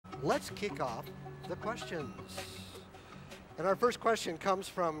let's kick off the questions. And our first question comes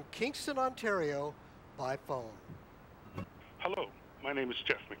from Kingston, Ontario, by phone. Hello, my name is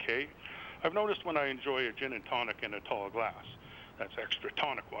Jeff McKay. I've noticed when I enjoy a gin and tonic in a tall glass, that's extra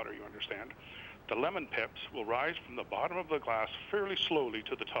tonic water, you understand, the lemon pips will rise from the bottom of the glass fairly slowly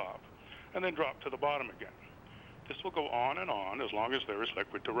to the top, and then drop to the bottom again. This will go on as long as there is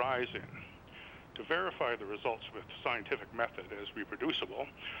liquid to rise in. To verify the results with scientific method as reproducible,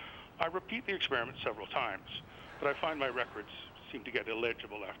 I repeat the experiment several times, but I find my records seem to get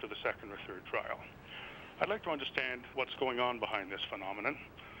illegible after the second or third trial. I'd like to understand what's going on behind this phenomenon.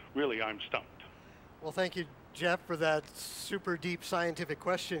 Really, I'm stumped. Well, thank you, Jeff, for that super deep scientific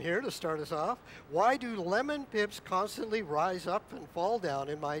question here to start us off. Why do lemon pips constantly rise up and fall down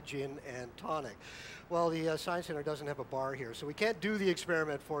in my gin and tonic? Well, the Science Center doesn't have a bar here, so we can't do the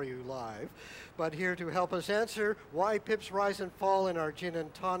experiment for you live. But here to help us answer why pips rise and fall in our gin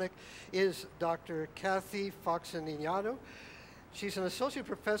and tonic is Dr. Kathy Foxanignano. She's an associate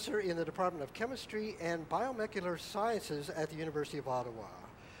professor in the Department of Chemistry and Biomolecular Sciences at the University of Ottawa.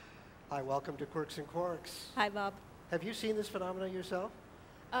 Hi, welcome to Quirks and Quarks. Hi, Bob. Have you seen this phenomenon yourself?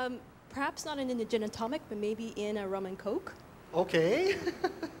 Perhaps not in a gin and tonic, but maybe in a rum and coke. Okay.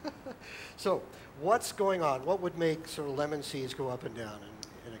 So, what's going on? What would make sort of lemon seeds go up and down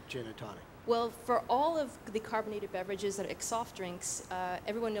in a gin and tonic? Well, for all of the carbonated beverages that are soft drinks,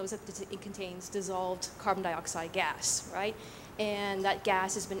 everyone knows that it contains dissolved carbon dioxide gas, right? And that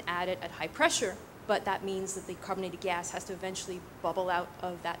gas has been added at high pressure, but that means that the carbonated gas has to eventually bubble out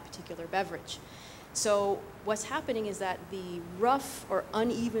of that particular beverage. So what's happening is that the rough or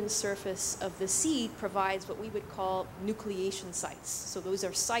uneven surface of the seed provides what we would call nucleation sites. So those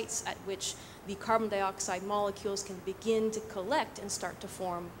are sites at which the carbon dioxide molecules can begin to collect and start to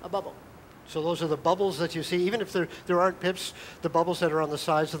form a bubble. So those are the bubbles that you see, even if there aren't pips, the bubbles that are on the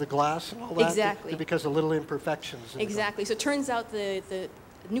sides of the glass and all that? Exactly. Because of little imperfections. Exactly. So it turns out the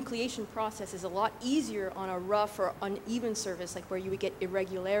nucleation process is a lot easier on a rough or uneven surface, like where you would get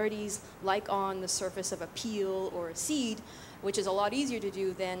irregularities, like on the surface of a peel or a seed, which is a lot easier to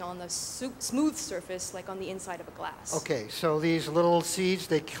do than on the smooth surface, like on the inside of a glass. Okay, so these little seeds,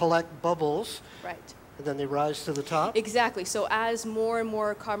 they collect bubbles. Right. And then they rise to the top? Exactly. So as more and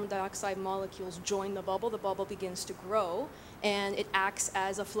more carbon dioxide molecules join the bubble begins to grow, and it acts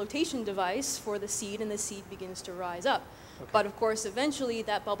as a flotation device for the seed, and the seed begins to rise up. Okay. But of course, eventually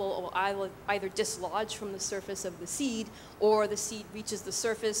that bubble will either dislodge from the surface of the seed, or the seed reaches the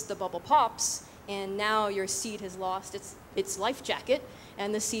surface, the bubble pops, and now your seed has lost its life jacket,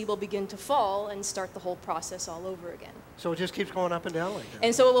 and the seed will begin to fall and start the whole process all over again. So it just keeps going up and down like that?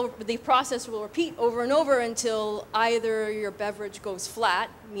 And so the process will repeat over and over until either your beverage goes flat,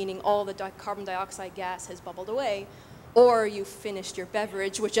 meaning all the carbon dioxide gas has bubbled away, or you finished your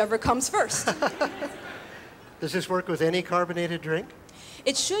beverage, whichever comes first. Does this work with any carbonated drink?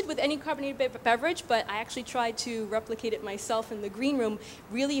 It should with any carbonated beverage, but I actually tried to replicate it myself in the green room.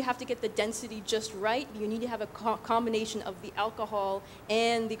 Really, you have to get the density just right. You need to have a combination of the alcohol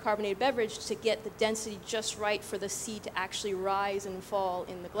and the carbonated beverage to get the density just right for the seed to actually rise and fall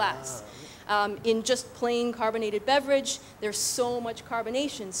in the glass. In just plain carbonated beverage, there's so much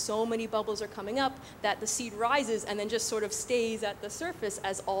carbonation, so many bubbles are coming up that the seed rises and then just sort of stays at the surface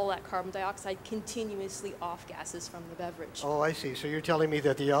as all that carbon dioxide continuously off-gases from the beverage. Oh, I see. So you're telling me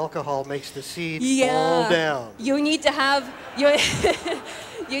that the alcohol makes the seed fall down. You need to have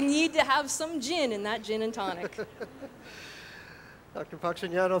you need to have some gin in that gin and tonic. Dr.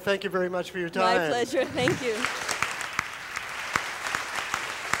 Foxanignano, thank you very much for your time. My pleasure. Thank you.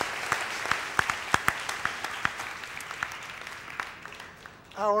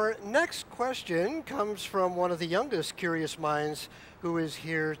 Our next question comes from one of the youngest curious minds who is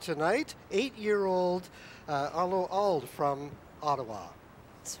here tonight, 8-year-old Arlo Ald from Ottawa.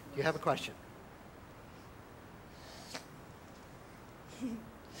 You have a question?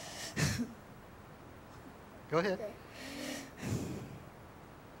 Go ahead. Okay.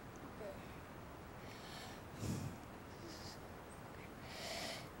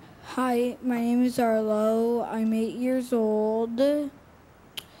 Hi, my name is Arlo. I'm 8 years old.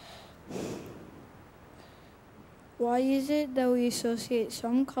 Why is it that we associate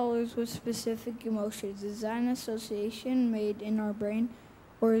some colors with specific emotions? Is that an association made in our brain,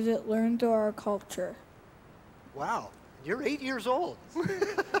 or is it learned through our culture? Wow, you're 8 years old.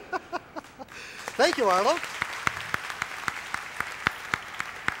 Thank you, Arlo.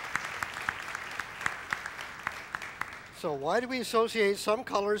 So why do we associate some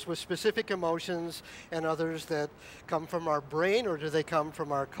colors with specific emotions and others that come from our brain, or do they come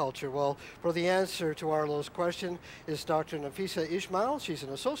from our culture? Well, for the answer to Arlo's question is Dr. Nafisa Ismail. She's an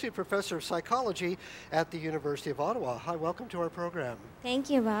associate professor of psychology at the University of Ottawa. Hi, welcome to our program. Thank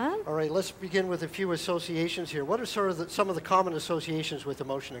you, Bob. All right, let's begin with a few associations here. What are sort of some of the common associations with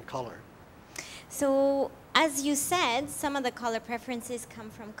emotion and color? So, as you said, some of the color preferences come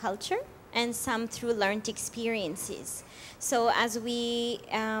from culture and some through learned experiences. So as we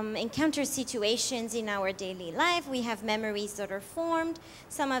encounter situations in our daily life, we have memories that are formed.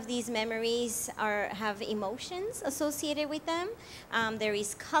 Some of these memories have emotions associated with them. There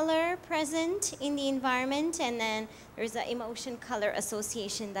is color present in the environment, and then there's an emotion-color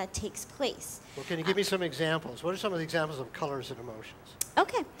association that takes place. Well, can you give me some examples? What are some of the examples of colors and emotions?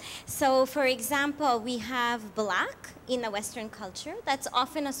 Okay, so for example, we have black in the Western culture that's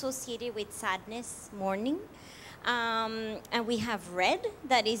often associated with sadness, mourning. And we have red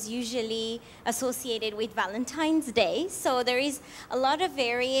that is usually associated with Valentine's Day. So there is a lot of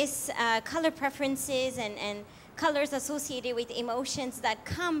various color preferences and colors associated with emotions that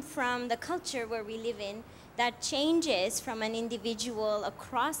come from the culture where we live in that changes from an individual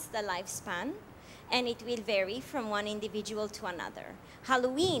across the lifespan, and it will vary from one individual to another.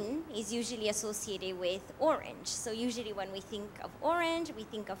 Halloween is usually associated with orange. So usually when we think of orange, we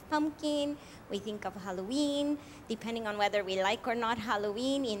think of pumpkin, we think of Halloween. Depending on whether we like or not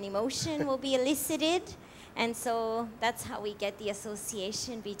Halloween, an emotion will be elicited. And so that's how we get the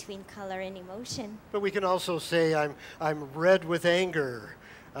association between color and emotion. But we can also say I'm red with anger.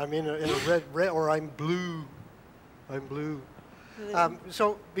 I'm in a red, or I'm blue. I'm blue.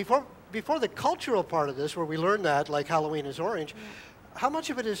 So before the cultural part of this, where we learn that, like Halloween is orange, how much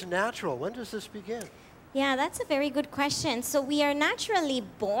of it is natural? When does this begin? Yeah, that's a very good question. So we are naturally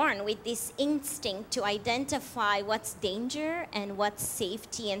born with this instinct to identify what's danger and what's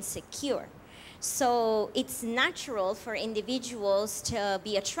safety and secure. So it's natural for individuals to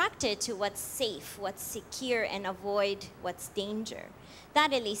be attracted to what's safe, what's secure, and avoid what's danger.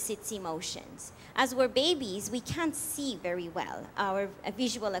 That elicits emotions. As we're babies, we can't see very well. Our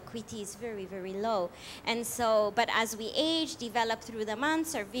visual acuity is very, very low. And so, but as we age, develop through the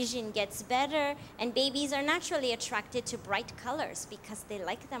months, our vision gets better, and babies are naturally attracted to bright colors because they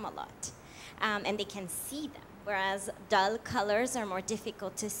like them a lot, and they can see them. Whereas dull colors are more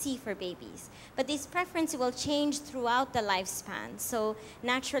difficult to see for babies. But this preference will change throughout the lifespan. So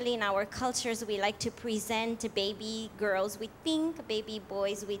naturally in our cultures, we like to present baby girls with pink, baby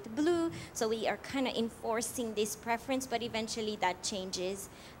boys with blue. So we are kind of enforcing this preference, but eventually that changes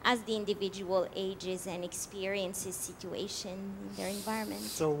as the individual ages and experiences situation in their environment.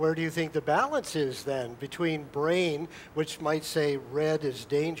 So where do you think the balance is then between brain, which might say red is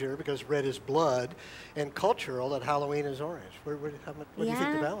danger because red is blood, and cultural that Halloween is orange? What do you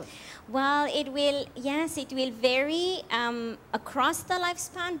think the balance? Well, it will vary across the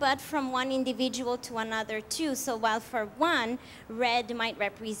lifespan, but from one individual to another too. So while for one, red might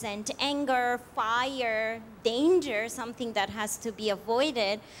represent anger, fire, danger, something that has to be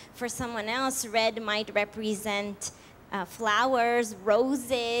avoided. For someone else, red might represent flowers,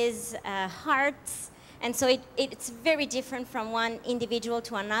 roses, hearts. And so it's very different from one individual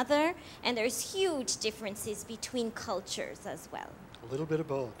to another, and there's huge differences between cultures as well. A little bit of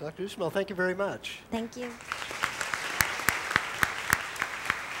both. Dr. Ismail, thank you very much. Thank you.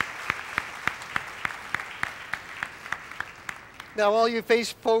 Now, all you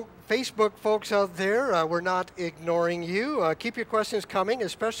Facebook folks out there, we're not ignoring you. Keep your questions coming,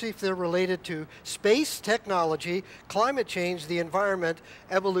 especially if they're related to space, technology, climate change, the environment,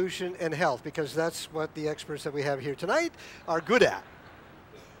 evolution, and health, because that's what the experts that we have here tonight are good at.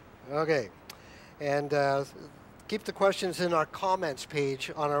 Okay. And keep the questions in our comments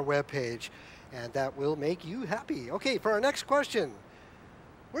page on our webpage, and that will make you happy. Okay, for our next question,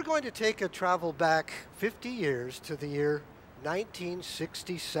 we're going to take a travel back 50 years to the year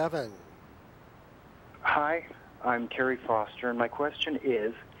 1967. Hi, I'm Kerry Foster, and my question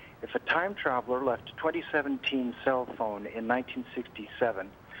is, if a time traveler left a 2017 cell phone in 1967,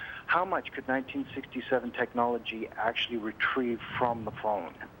 how much could 1967 technology actually retrieve from the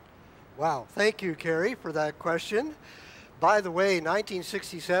phone? Wow, thank you, Kerry, for that question. By the way,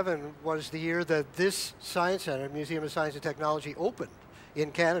 1967 was the year that this Science Center, Museum of Science and Technology, opened in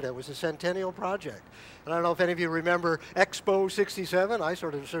Canada. It was a centennial project. And I don't know if any of you remember Expo 67. I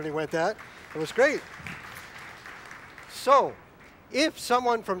certainly went that. It was great. So, if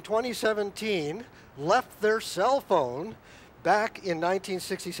someone from 2017 left their cell phone back in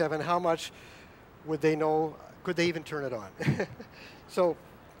 1967, how much would they know? Could they even turn it on? So,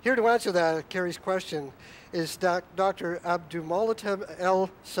 Here to answer that, Carrie's question, is Dr. Abdulmolatab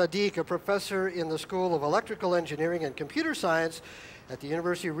El Sadiq, a professor in the School of Electrical Engineering and Computer Science at the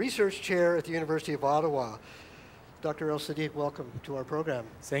University Research Chair at the University of Ottawa. Dr. El Sadiq, welcome to our program.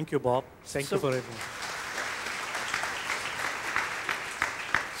 Thank you, Bob. Thank you for having me.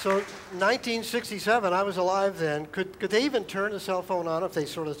 So 1967, I was alive then. Could they even turn a cell phone on if they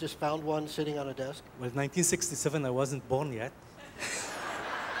sort of just found one sitting on a desk? Well, 1967, I wasn't born yet.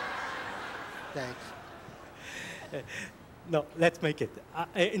 Thanks. No, let's make it.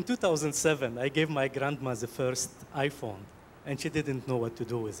 In 2007, I gave my grandma the first iPhone, and she didn't know what to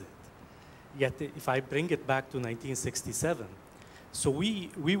do with it. Yet, if I bring it back to 1967, so we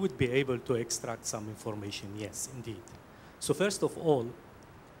would be able to extract some information, yes, indeed. So first of all,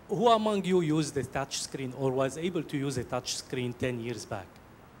 who among you used a touch screen or was able to use a touch screen 10 years back?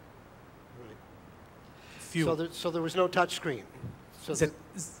 Right. Few. So there was no touch screen. So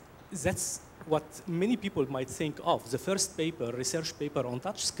That's what many people might think of. The first paper, research paper on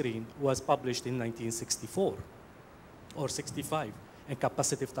touch screen was published in 1964 or 65, a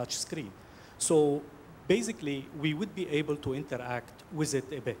capacitive touch screen. So basically, we would be able to interact with it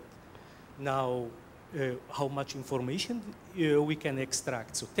a bit. Now, how much information we can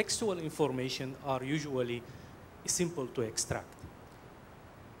extract. So textual information are usually simple to extract.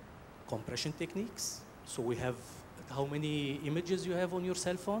 Compression techniques. So we have how many images you have on your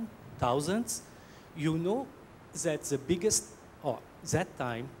cell phone? Thousands. You know that the biggest, that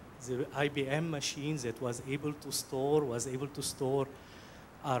time, the IBM machines that was able to store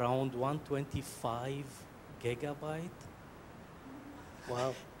around 125 gigabyte.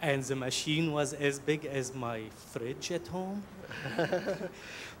 wow. And the machine was as big as my fridge at home.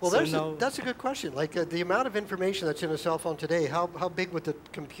 Well, So that's a good question. Like the amount of information that's in a cell phone today, how big would the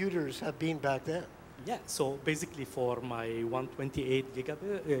computers have been back then? Yeah, so basically for my 128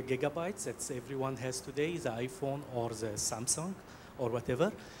 gigabytes that everyone has today, the iPhone or the Samsung or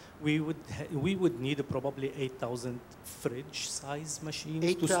whatever, we would need probably 8,000 fridge-size machines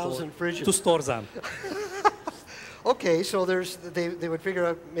 8,000 fridges. to store them. Okay, so they would figure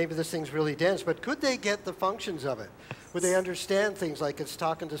out maybe this thing's really dense, but could they get the functions of it? Would they understand things like it's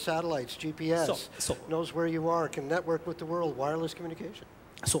talking to satellites, GPS, knows where you are, can network with the world, wireless communication?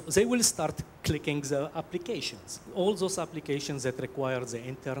 So they will start clicking the applications. All those applications that require the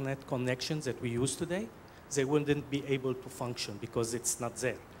internet connections that we use today, they wouldn't be able to function because it's not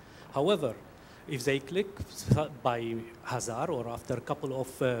there. However, if they click by hazard or after a couple of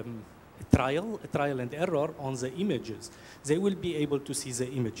trial and error on the images, they will be able to see the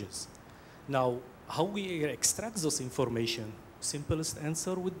images. Now, how we extract those information, simplest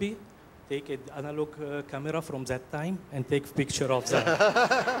answer would be take an analog camera from that time and take a picture of that.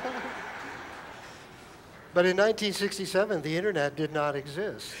 But in 1967, the internet did not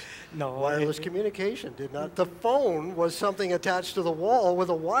exist. No, Wireless communication did not. The phone was something attached to the wall with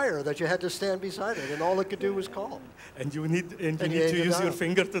a wire that you had to stand beside it, and all it could do was call. And you need to use your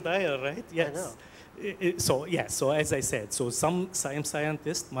finger to dial, right? Yes. I know. So as I said, so some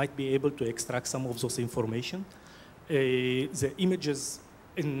scientists might be able to extract some of those information. The images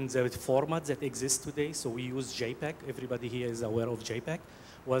in the format that exists today, so we use JPEG, everybody here is aware of JPEG,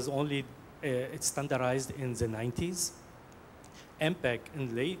 was only it's standardized in the 90s. MPEG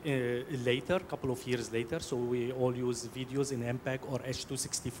later, a couple of years later, so we all use videos in MPEG or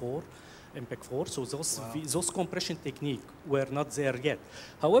H.264, MPEG 4, so those compression techniques were not there yet.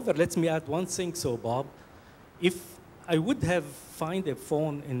 However, let me add one thing, so Bob, if I would have found a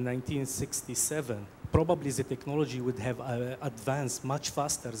phone in 1967, probably the technology would have advanced much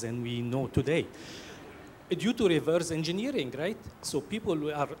faster than we know today. Due to reverse engineering, right? So people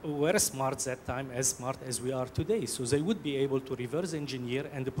were smart that time, as smart as we are today. So they would be able to reverse engineer,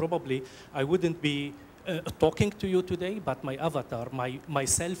 and probably I wouldn't be talking to you today, but my avatar,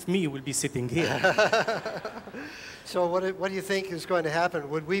 me will be sitting here. So what do you think is going to happen?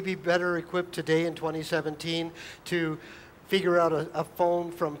 Would we be better equipped today in 2017 to figure out a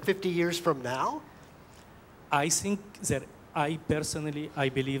phone from 50 years from now? I think that I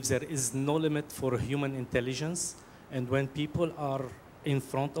believe there is no limit for human intelligence, and when people are in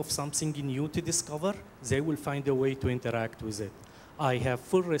front of something new to discover, they will find a way to interact with it. I have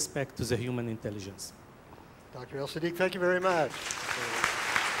full respect to the human intelligence. Dr. El Sadiq, thank you very much.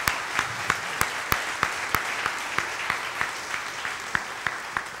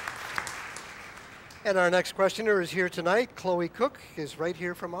 And our next questioner is here tonight. Chloe Cook is right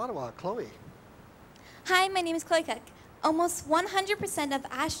here from Ottawa. Chloe. Hi, my name is Chloe Cook. Almost 100% of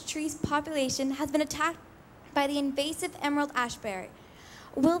ash trees' population has been attacked by the invasive emerald ash berry.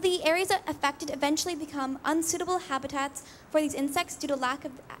 Will the areas affected eventually become unsuitable habitats for these insects due to lack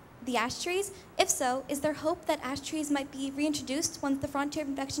of the ash trees? If so, is there hope that ash trees might be reintroduced once the frontier of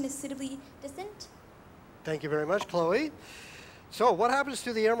infection is suitably distant? Thank you very much, Chloe. So what happens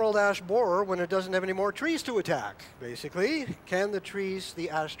to the emerald ash borer when it doesn't have any more trees to attack, basically? Can the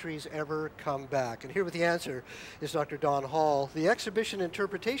ash trees ever come back? And here with the answer is Dr. Don Hall, the Exhibition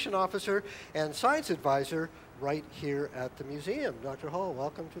Interpretation Officer and Science Advisor right here at the museum. Dr. Hall,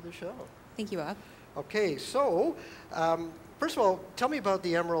 welcome to the show. Thank you, Bob. Okay, so first of all, tell me about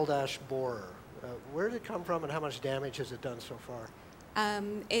the emerald ash borer. Where did it come from and how much damage has it done so far?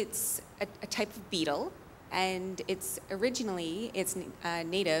 It's a type of beetle, and it's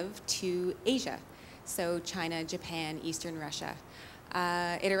native to Asia, so China, Japan, Eastern Russia.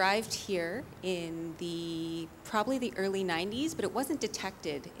 It arrived here in probably the early 90s, but it wasn't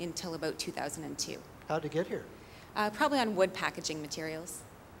detected until about 2002. How'd it get here? Probably on wood packaging materials.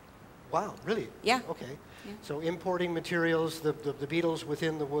 Wow, really? Yeah. Okay. Yeah. So importing materials, the beetles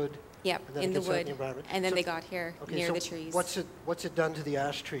within the wood. Yep, and then in it the gets out in wood, the environment. and then So- they got here Okay, near so the trees. What's it done to the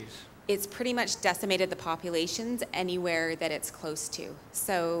ash trees? It's pretty much decimated the populations anywhere that it's close to.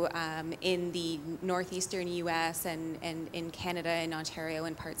 So in the northeastern U.S. and in Canada and Ontario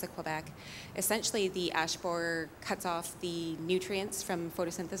and parts of Quebec, essentially the ash borer cuts off the nutrients from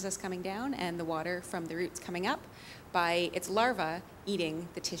photosynthesis coming down and the water from the roots coming up by its larva eating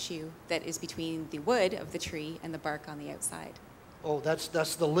the tissue that is between the wood of the tree and the bark on the outside. Oh, that's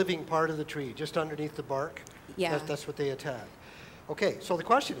the living part of the tree, just underneath the bark? Yeah. That's what they attack. Okay, so the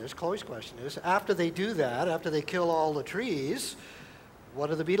question is, Chloe's question is, after they do that, after they kill all the trees, what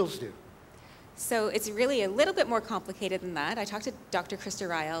do the beetles do? So it's really a little bit more complicated than that. I talked to Dr. Krista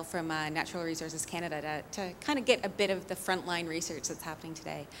Ryle from Natural Resources Canada to kind of get a bit of the frontline research that's happening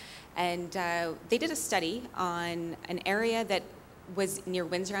today. And they did a study on an area that was near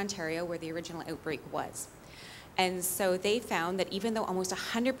Windsor, Ontario, where the original outbreak was. And so they found that even though almost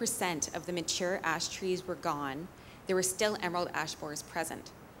 100% of the mature ash trees were gone, there were still emerald ash borers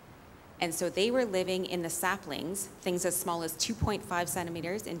present. And so they were living in the saplings, things as small as 2.5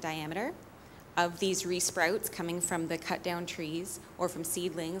 centimeters in diameter, of these resprouts coming from the cut down trees or from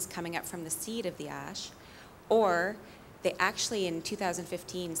seedlings coming up from the seed of the ash. Or they actually, in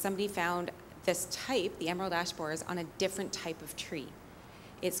 2015, somebody found this type, the emerald ash borers, on a different type of tree.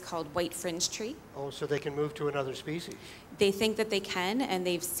 It's called white fringe tree. Oh, so they can move to another species? They think that they can, and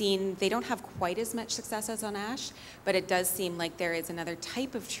they've seen, they don't have quite as much success as on ash, but it does seem like there is another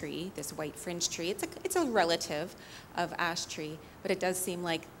type of tree, this white fringe tree. It's a relative of ash tree, but it does seem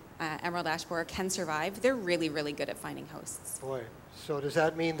like emerald ash borer can survive. They're really, really good at finding hosts. Boy, so does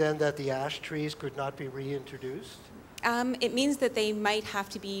that mean then that the ash trees could not be reintroduced? It means that they might have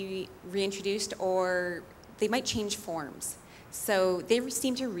to be reintroduced, or they might change forms. So they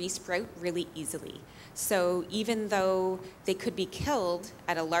seem to resprout really easily. So even though they could be killed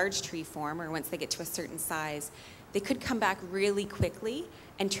at a large tree form, or once they get to a certain size, they could come back really quickly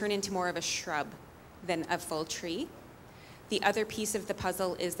and turn into more of a shrub than a full tree. The other piece of the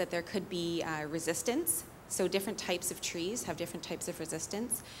puzzle is that there could be resistance. So different types of trees have different types of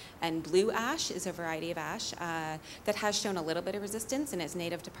resistance. And blue ash is a variety of ash that has shown a little bit of resistance and is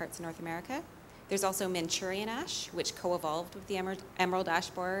native to parts of North America. There's also Manchurian ash, which co-evolved with the emerald ash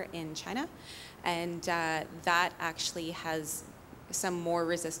borer in China. And that actually has some more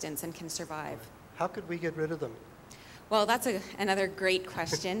resistance and can survive. How could we get rid of them? Well, that's another great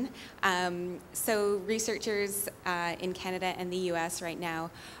question. So researchers in Canada and the US right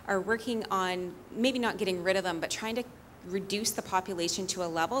now are working on maybe not getting rid of them, but trying to reduce the population to a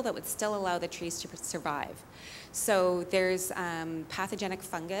level that would still allow the trees to survive. So there's pathogenic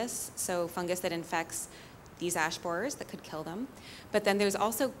fungus, so fungus that infects these ash borers that could kill them. But then there's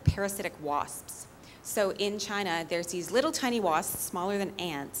also parasitic wasps. So in China, there's these little tiny wasps, smaller than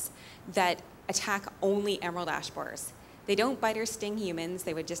ants, that attack only emerald ash borers. They don't bite or sting humans,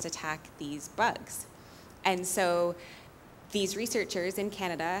 they would just attack these bugs. And so these researchers in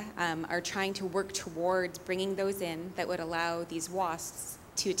Canada are trying to work towards bringing those in that would allow these wasps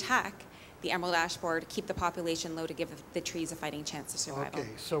to attack the emerald ash borer to keep the population low to give the trees a fighting chance of survival. Okay,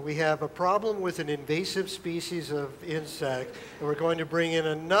 so we have a problem with an invasive species of insect, and we're going to bring in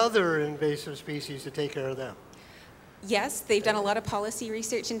another invasive species to take care of them. Yes, they've done a lot of policy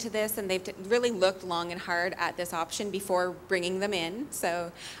research into this, and they've really looked long and hard at this option before bringing them in.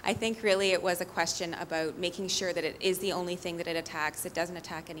 So I think really it was a question about making sure that it is the only thing that it attacks. It doesn't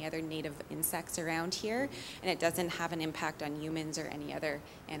attack any other native insects around here, and it doesn't have an impact on humans or any other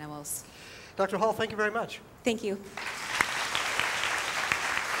animals. Dr. Hall, thank you very much. Thank you.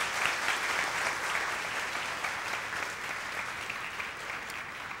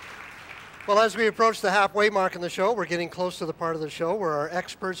 Well, as we approach the halfway mark in the show, we're getting close to the part of the show where our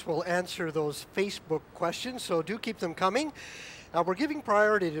experts will answer those Facebook questions, so do keep them coming. We're giving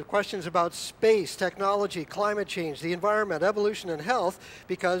priority to questions about space, technology, climate change, the environment, evolution, and health,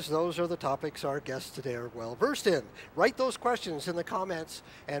 because those are the topics our guests today are well versed in. Write those questions in the comments,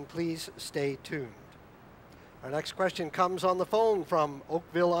 and please stay tuned. Our next question comes on the phone from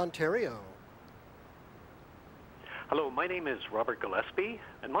Oakville, Ontario. Hello, my name is Robert Gillespie,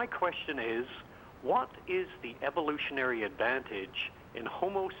 and my question is, what is the evolutionary advantage in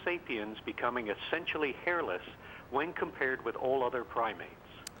Homo sapiens becoming essentially hairless when compared with all other primates?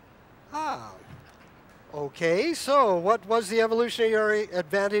 Okay, so what was the evolutionary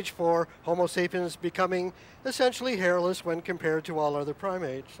advantage for Homo sapiens becoming essentially hairless when compared to all other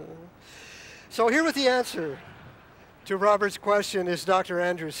primates? So here with the answer to Robert's question is Dr.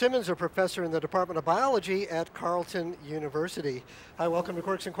 Andrew Simmons, a professor in the Department of Biology at Carleton University. Hi, welcome to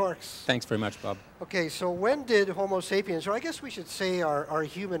Quirks and Quarks. Thanks very much, Bob. Okay, so when did Homo sapiens, or I guess we should say our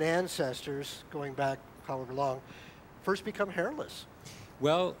human ancestors, going back however long, first become hairless?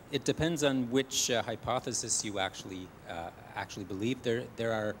 Well, it depends on which hypothesis you actually believe. There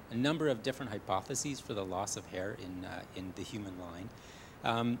are a number of different hypotheses for the loss of hair in the human line.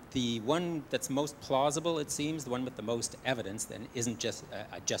 The one that's most plausible, it seems, the one with the most evidence, and isn't just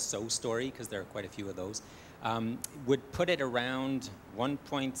a just so story, because there are quite a few of those, would put it around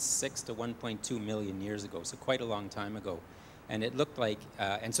 1.6 to 1.2 million years ago, so quite a long time ago. And it looked like,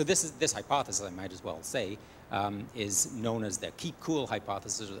 and so this hypothesis, I might as well say, is known as the keep cool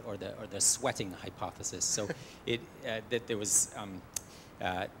hypothesis, or the sweating hypothesis. So that there was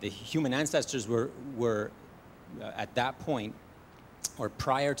the human ancestors were at that point, or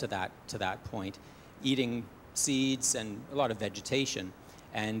prior to that point, eating seeds and a lot of vegetation.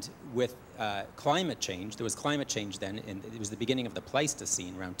 And with climate change, there was climate change then, and it was the beginning of the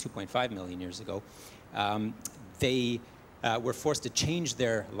Pleistocene, around 2.5 million years ago. They were forced to change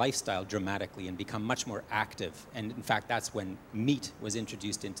their lifestyle dramatically and become much more active. And in fact, that's when meat was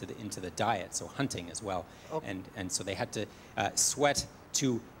introduced into the diet, so hunting as well. Okay. And so they had to sweat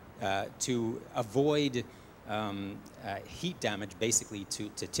to avoid heat damage, basically, to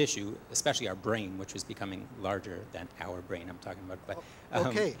tissue, especially our brain, which was becoming larger than our brain I'm talking about. But,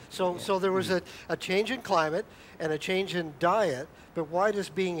 okay, so there was a change in climate and a change in diet, but why does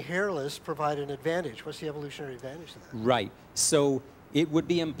being hairless provide an advantage? What's the evolutionary advantage to that? Right. So it would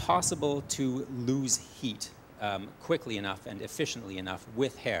be impossible to lose heat quickly enough and efficiently enough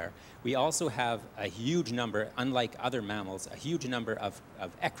with hair. We also have a huge number, unlike other mammals, a huge number of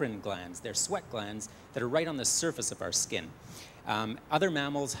eccrine glands. They're sweat glands that are right on the surface of our skin. Other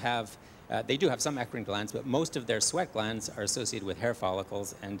mammals have, they do have some eccrine glands, but most of their sweat glands are associated with hair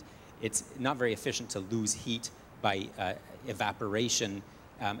follicles, and it's not very efficient to lose heat by evaporation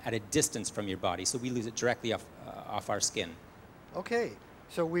at a distance from your body. So we lose it directly off our skin. Okay,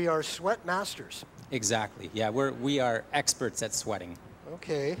 so we are sweat masters. Exactly. Yeah, we are experts at sweating.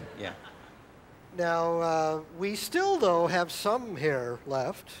 Okay. Yeah. Now, we still, though, have some hair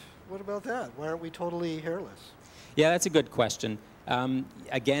left. What about that? Why aren't we totally hairless? Yeah, that's a good question.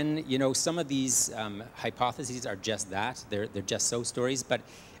 Again, you know, some of these hypotheses are just that. They're just so stories. But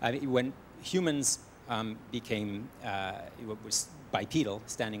when humans became bipedal,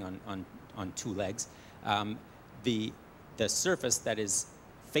 standing on two legs, the surface that is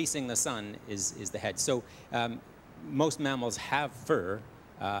facing the sun is the head. So most mammals have fur,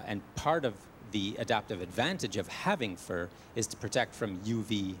 and part of the adaptive advantage of having fur is to protect from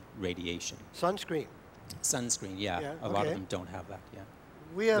UV radiation. Sunscreen. Sunscreen, yeah. A lot of them don't have that, yeah.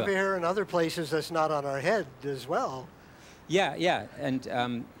 We have hair in other places that's not on our head as well. Yeah, yeah,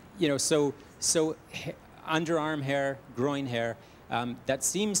 and you know, so underarm hair, groin hair, that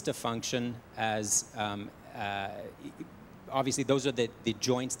seems to function as obviously those are the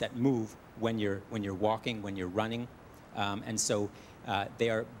joints that move when you're walking, when you're running, and so they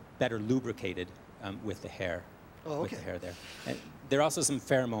are better lubricated with the hair. Oh, okay. With the hair there. And there are also some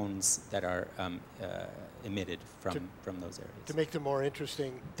pheromones that are emitted from those areas. To make them more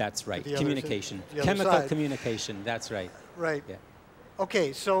interesting. That's right. Communication. Chemical communication. That's right. Right. Yeah.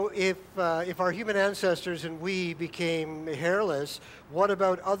 Okay, so if our human ancestors and we became hairless, what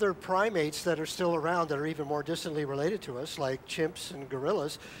about other primates that are still around that are even more distantly related to us, like chimps and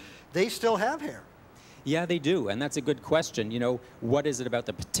gorillas? They still have hair. Yeah, they do, and that's a good question. You know, what is it about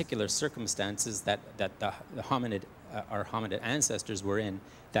the particular circumstances that the hominid, our hominid ancestors were in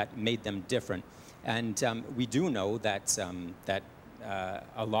that made them different? And we do know that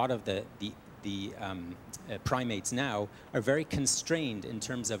a lot of the primates now are very constrained in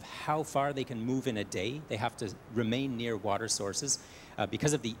terms of how far they can move in a day. They have to remain near water sources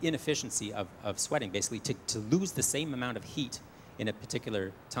because of the inefficiency of sweating. Basically, to lose the same amount of heat in a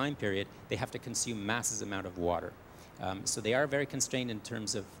particular time period, they have to consume massive amount of water. So they are very constrained in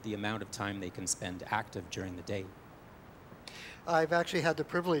terms of the amount of time they can spend active during the day. I've actually had the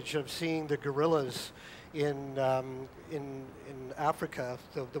privilege of seeing the gorillas in Africa,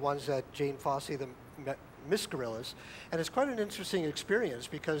 the ones that Jane Fossey, the Miss Gorillas, and it's quite an interesting experience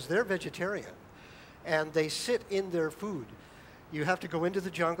because they're vegetarian and they sit in their food. You have to go into the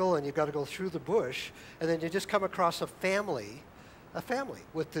jungle and you've got to go through the bush, and then you just come across a family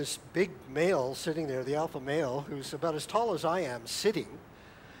with this big male sitting there, the alpha male, who's about as tall as I am, sitting.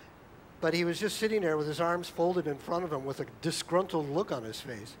 But he was just sitting there with his arms folded in front of him with a disgruntled look on his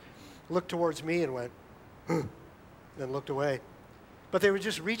face. Looked towards me and went, huh, then looked away. But they were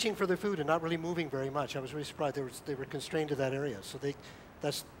just reaching for their food and not really moving very much. I was really surprised. They were constrained to that area. So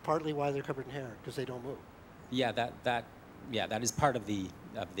that's partly why they're covered in hair, because they don't move. Yeah, that is part of the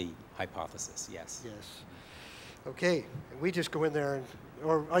hypothesis, yes. Yes. Okay, and we just go in there,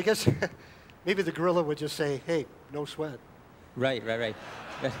 or I guess maybe the gorilla would just say, hey, no sweat. Right.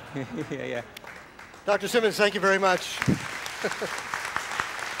 yeah. Dr. Simmons, thank you very much.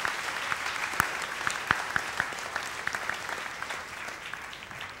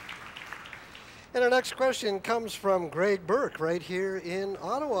 And our next question comes from Greg Burke right here in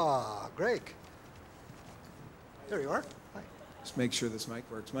Ottawa. Greg. There you are. Hi. Just make sure this mic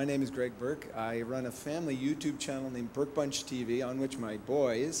works. My name is Greg Burke. I run a family YouTube channel named Burke Bunch TV, on which my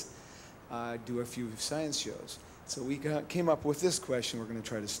boys do a few science shows. So we came up with this question we're going to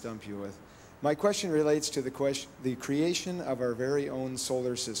try to stump you with. My question relates to the creation of our very own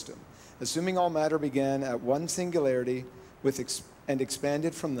solar system. Assuming all matter began at one singularity and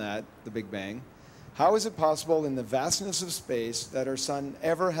expanded from that, the Big Bang, how is it possible in the vastness of space that our sun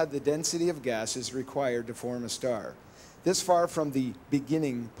ever had the density of gases required to form a star? This far from the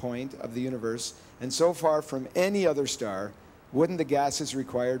beginning point of the universe, and so far from any other star, wouldn't the gases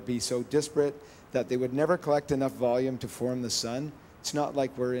required be so disparate that they would never collect enough volume to form the sun? It's not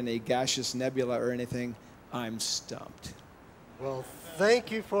like we're in a gaseous nebula or anything. I'm stumped. Well,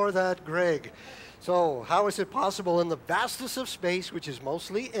 thank you for that, Greg. So how is it possible in the vastness of space, which is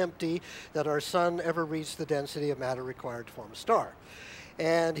mostly empty, that our sun ever reached the density of matter required to form a star?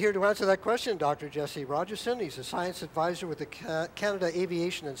 And here to answer that question, Dr. Jesse Rogerson. He's a science advisor with the Canada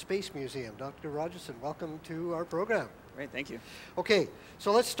Aviation and Space Museum. Dr. Rogerson, welcome to our program. Great, thank you. Okay,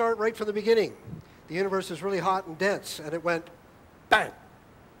 so let's start right from the beginning. The universe is really hot and dense, and it went bang.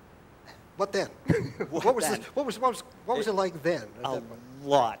 What then? What was it like then? A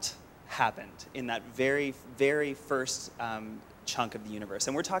lot happened in that very, very first chunk of the universe.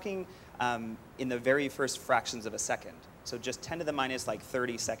 And we're talking in the very first fractions of a second. So just 10 to the minus like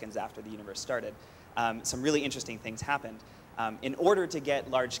 30 seconds after the universe started. Some really interesting things happened in order to get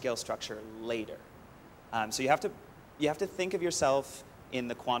large-scale structure later. So you have to think of yourself in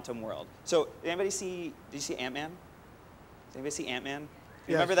the quantum world. So did you see Ant-Man? Did anybody see Ant-Man?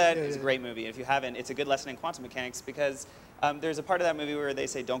 You remember that? It's a great movie. If you haven't, it's a good lesson in quantum mechanics because there's a part of that movie where they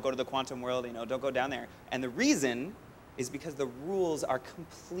say, don't go to the quantum world, don't go down there. And the reason is because the rules are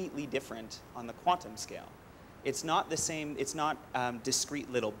completely different on the quantum scale. It's not the same, it's not discrete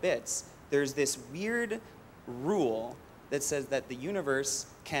little bits. There's this weird rule that says that the universe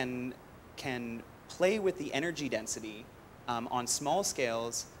can play with the energy density on small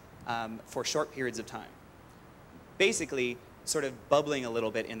scales for short periods of time. Basically, sort of bubbling a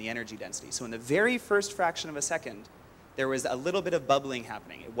little bit in the energy density. So in the very first fraction of a second, there was a little bit of bubbling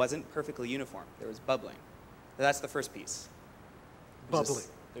happening. It wasn't perfectly uniform. There was bubbling. So that's the first piece. Bubbling.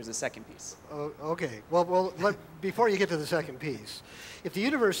 There's a second piece. Okay. Well, before you get to the second piece, if the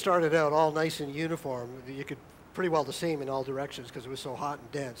universe started out all nice and uniform, you could pretty well the same in all directions because it was so hot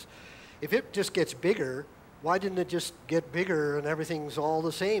and dense. If it just gets bigger, why didn't it just get bigger and everything's all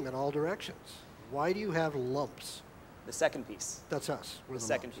the same in all directions? Why do you have lumps? The second piece. That's us. We're the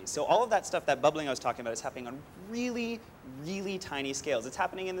second piece. So all of that stuff, that bubbling I was talking about, is happening on really, really tiny scales. It's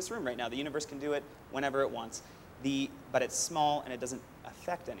happening in this room right now. The universe can do it whenever it wants. But it's small and it doesn't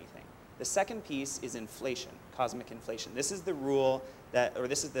affect anything. The second piece is inflation, cosmic inflation. This is the rule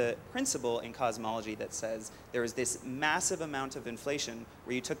this is the principle in cosmology that says there is this massive amount of inflation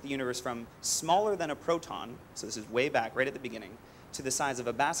where you took the universe from smaller than a proton, so this is way back, right at the beginning, to the size of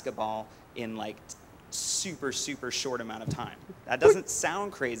a basketball in like super, super short amount of time. That doesn't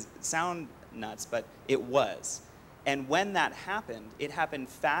sound crazy, sound nuts, but it was. And when that happened, it happened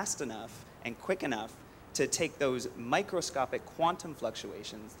fast enough and quick enough to take those microscopic quantum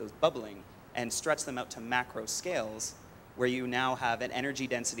fluctuations, those bubbling, and stretch them out to macro scales, where you now have an energy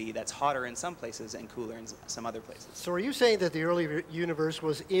density that's hotter in some places and cooler in some other places. So are you saying that the early universe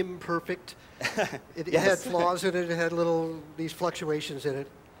was imperfect? It Yes. had flaws in it, it had these fluctuations in it?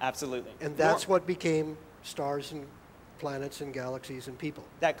 Absolutely. And that's what became stars and planets and galaxies and people.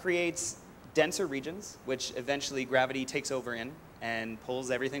 That creates denser regions, which eventually gravity takes over in and pulls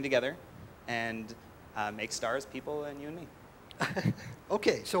everything together and makes stars, people, and you and me.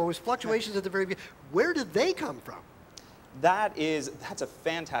 Okay, so it was fluctuations at the very beginning. Where did they come from? That's a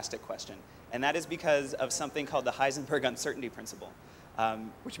fantastic question. And that is because of something called the Heisenberg uncertainty principle.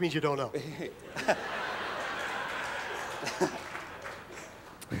 Which means you don't know.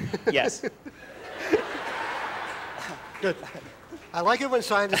 Yes. Good. I like it when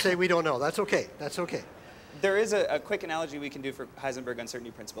scientists say we don't know. That's okay. That's okay. There is a quick analogy we can do for Heisenberg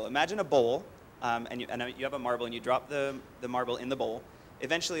uncertainty principle. Imagine a bowl, and you have a marble, and you drop the marble in the bowl.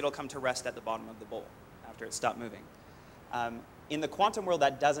 Eventually, it'll come to rest at the bottom of the bowl after it's stopped moving. In the quantum world,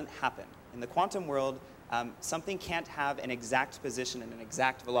 that doesn't happen. In the quantum world, something can't have an exact position and an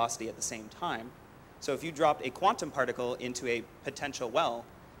exact velocity at the same time. So if you dropped a quantum particle into a potential well,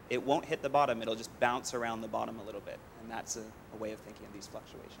 it won't hit the bottom. It'll just bounce around the bottom a little bit. And that's a way of thinking of these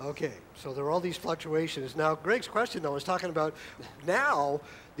fluctuations. Okay, so there are all these fluctuations. Now, Greg's question, though, is talking about now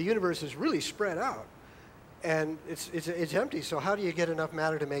the universe is really spread out. And it's empty, so how do you get enough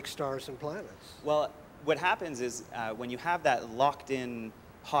matter to make stars and planets? Well, what happens is when you have that locked-in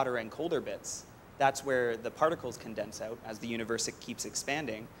hotter and colder bits, that's where the particles condense out as the universe keeps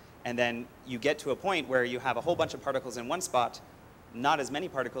expanding. And then you get to a point where you have a whole bunch of particles in one spot, not as many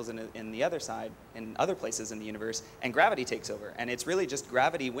particles in the other side, in other places in the universe, and gravity takes over. And it's really just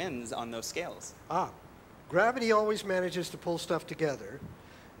gravity wins on those scales. Gravity always manages to pull stuff together,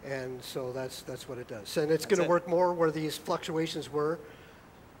 and so that's what it does. And it's going to work more where these fluctuations were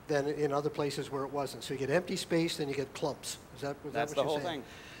than in other places where it wasn't. So you get empty space, then you get clumps. That's the whole thing.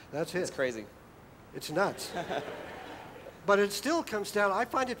 That's it. It's crazy. It's nuts. But it still comes down, I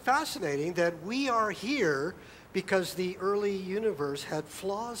find it fascinating that we are here because the early universe had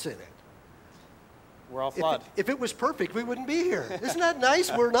flaws in it. We're all flawed. If it was perfect, we wouldn't be here. Isn't that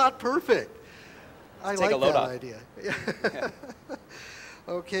nice? We're not perfect. I like that idea. Yeah.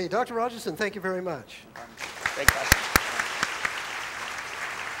 Okay, Dr. Rogerson, thank you very much. Great question.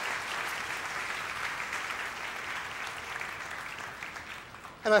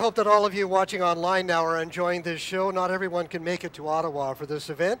 And I hope that all of you watching online now are enjoying this show. Not everyone can make it to Ottawa for this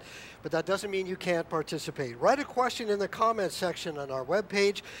event, but that doesn't mean you can't participate. Write a question in the comments section on our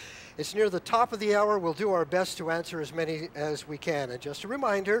webpage. It's near the top of the hour. We'll do our best to answer as many as we can. And just a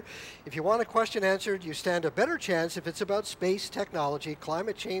reminder, if you want a question answered, you stand a better chance if it's about space, technology,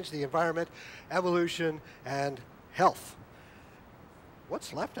 climate change, the environment, evolution, and health.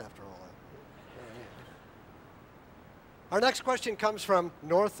 What's left after all that? Our next question comes from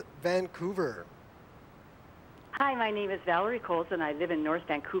North Vancouver. Hi, my name is Valerie Coles, and I live in North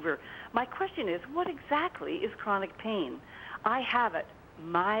Vancouver. My question is, what exactly is chronic pain? I have it,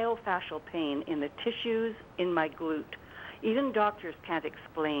 myofascial pain in the tissues in my glute. Even doctors can't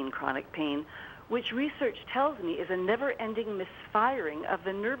explain chronic pain, which research tells me is a never-ending misfiring of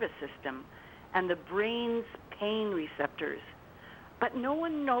the nervous system and the brain's pain receptors. But no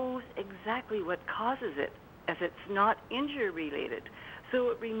one knows exactly what causes it, as it's not injury-related, so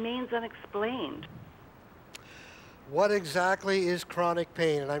it remains unexplained. What exactly is chronic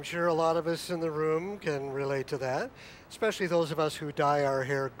pain? And I'm sure a lot of us in the room can relate to that, especially those of us who dye our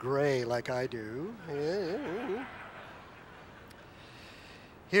hair gray like I do.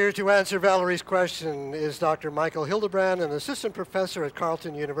 Here to answer Valerie's question is Dr. Michael Hildebrand, an assistant professor at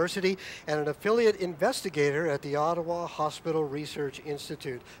Carleton University and an affiliate investigator at the Ottawa Hospital Research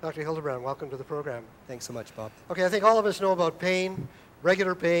Institute. Dr. Hildebrand, welcome to the program. Thanks so much, Bob. Okay, I think all of us know about pain,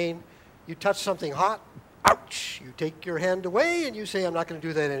 regular pain. You touch something hot, ouch! You take your hand away and you say, I'm not going to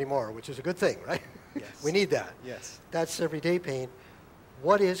do that anymore, which is a good thing, right? Yes. We need that. Yes. That's everyday pain.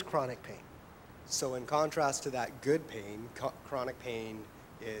 What is chronic pain? So in contrast to that good pain, chronic pain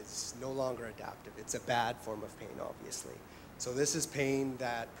is no longer adaptive. It's a bad form of pain, obviously. So this is pain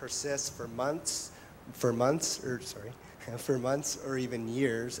that persists for months or even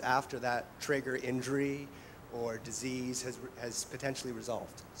years after that trigger injury or disease has potentially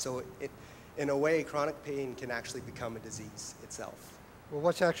resolved. So in a way, chronic pain can actually become a disease itself. Well,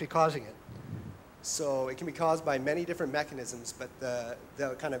 what's actually causing it? So it can be caused by many different mechanisms, but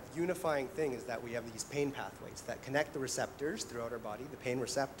the kind of unifying thing is that we have these pain pathways that connect the receptors throughout our body, the pain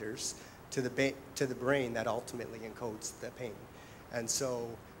receptors, to the brain that ultimately encodes the pain. And so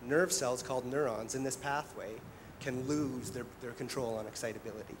nerve cells called neurons in this pathway can lose their control on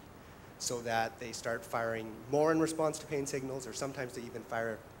excitability. so that they start firing more in response to pain signals, or sometimes they even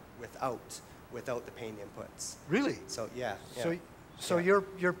fire without the pain inputs. Really? So yeah. So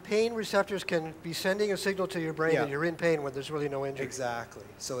your pain receptors can be sending a signal to your brain that you're in pain when there's really no injury. Exactly.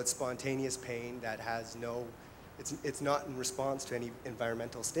 So it's spontaneous pain that has no, it's not in response to any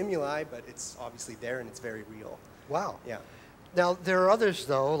environmental stimuli, but it's obviously there and it's very real. Wow. Yeah. Now, there are others,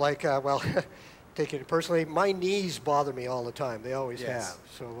 though, like, well, taking it personally, my knees bother me all the time. They always have.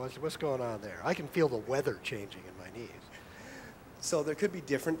 So what's going on there? I can feel the weather changing in my knees. So there could be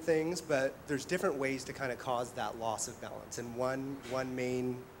different things, but there's different ways to kind of cause that loss of balance. And one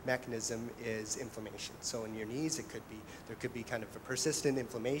main mechanism is inflammation. So in your knees, there could be kind of a persistent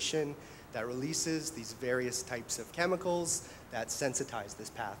inflammation that releases these various types of chemicals that sensitize this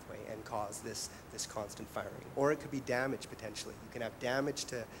pathway and cause this constant firing. Or it could be damage potentially. You can have damage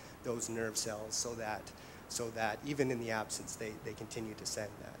to those nerve cells so that even in the absence, they continue to send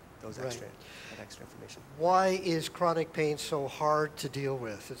that extra information. Why is chronic pain so hard to deal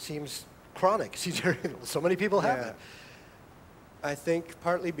with? It seems chronic. So many people have it. I think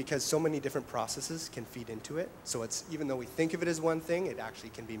partly because so many different processes can feed into it. So it's, even though we think of it as one thing, it actually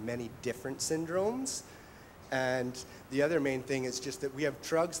can be many different syndromes. And the other main thing is just that we have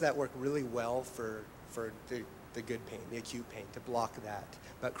drugs that work really well for the good pain, the acute pain, to block that.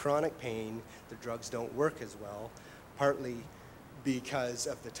 But chronic pain, the drugs don't work as well, partly because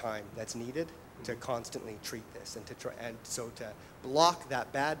of the time that's needed to constantly treat this and so to block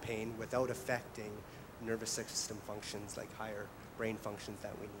that bad pain without affecting nervous system functions like higher brain functions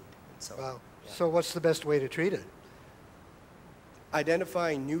that we need. And so, wow. So what's the best way to treat it?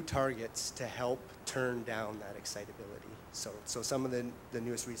 Identifying new targets to help turn down that excitability. So some of the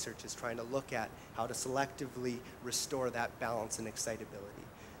newest research is trying to look at how to selectively restore that balance and excitability.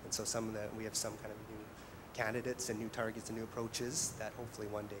 And so we have some kind of new candidates and new targets and new approaches that hopefully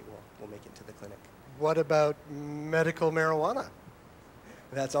one day will make it to the clinic. What about medical marijuana?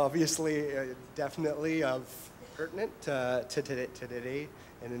 That's obviously definitely pertinent to today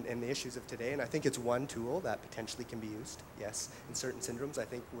and the issues of today, and I think it's one tool that potentially can be used, yes, in certain syndromes. I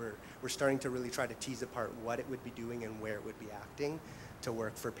think we're starting to really try to tease apart what it would be doing and where it would be acting to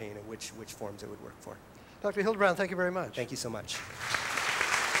work for pain and which forms it would work for. Dr. Hildebrand, thank you very much. Thank you so much.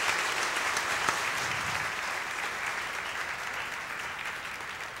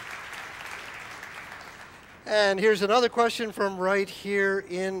 And here's another question from right here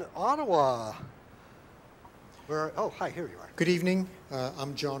in Ottawa. Hi, here you are. Good evening.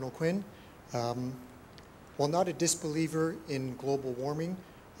 I'm John O'Quinn. While not a disbeliever in global warming,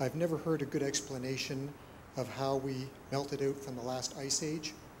 I've never heard a good explanation of how we melted out from the last ice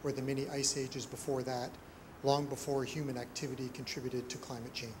age or the many ice ages before that, long before human activity contributed to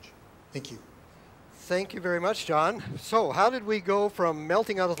climate change. Thank you. Thank you very much, John. So how did we go from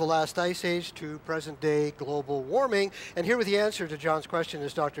melting out of the last ice age to present-day global warming? And here with the answer to John's question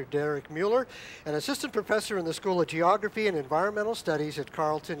is Dr. Derek Mueller, an assistant professor in the School of Geography and Environmental Studies at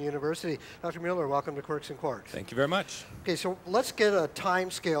Carleton University. Dr. Mueller, welcome to Quirks and Quarks. Thank you very much. Okay, so let's get a time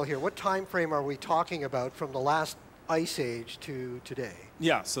scale here. What time frame are we talking about from the last ice age to today?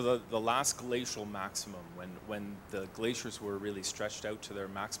 Yeah, so the last glacial maximum, when the glaciers were really stretched out to their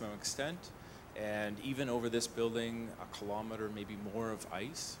maximum extent, and even over this building, a kilometer, maybe more of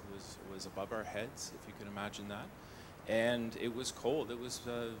ice was above our heads, if you can imagine that. And it was cold. It was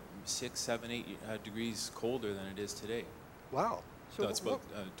 6, 7, 8 degrees colder than it is today. Wow. So that's about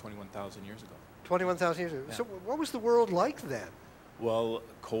 21,000 years ago. 21,000 years ago. Yeah. So what was the world like then? Well,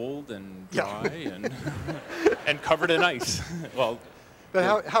 cold and dry and and covered in ice. Well,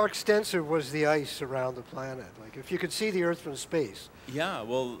 but how extensive was the ice around the planet? Like, if you could see the Earth from space. Yeah,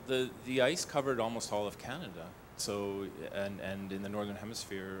 well, the ice covered almost all of Canada. So, and in the northern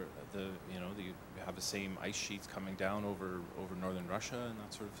hemisphere, you have the same ice sheets coming down over northern Russia and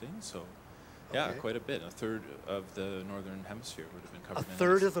that sort of thing. So, yeah, okay. Quite a bit. A third of the northern hemisphere would have been covered in ice. A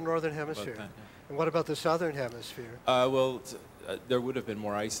third of the northern hemisphere. About that, yeah. And what about the southern hemisphere? Well, there would have been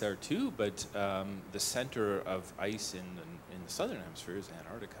more ice there too, but the center of ice in the southern hemisphere is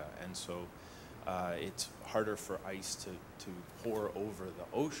Antarctica, and so it's harder for ice to pour over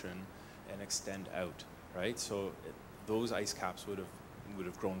the ocean and extend out, right? So those ice caps would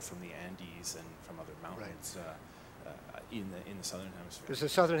have grown from the Andes and from other mountains in the southern hemisphere. Because the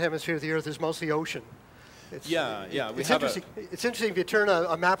southern hemisphere of the Earth is mostly ocean. It's interesting. It's interesting if you turn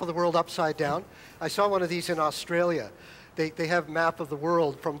a map of the world upside down. I saw one of these in Australia. They have a map of the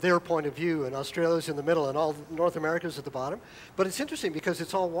world from their point of view, and Australia's in the middle, and all North America's at the bottom. But it's interesting because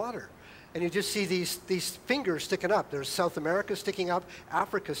it's all water. And you just see these fingers sticking up. There's South America sticking up,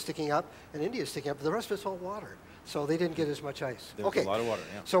 Africa sticking up, and India sticking up. The rest of it's all water. So they didn't get as much ice. There's okay. a lot of water,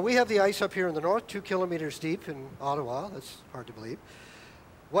 yeah. So we have the ice up here in the north, 2 kilometers deep in Ottawa. That's hard to believe.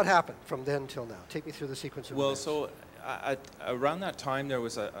 What happened from then till now? Take me through the sequence of Well, events. so around that time, there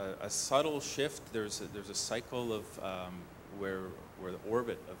was a subtle shift. There's a cycle of where the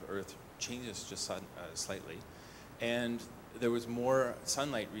orbit of Earth changes just slightly, and there was more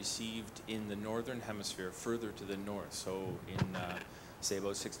sunlight received in the northern hemisphere, further to the north. So in say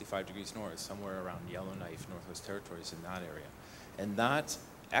about 65 degrees north, somewhere around Yellowknife, Northwest Territories, in that area, and that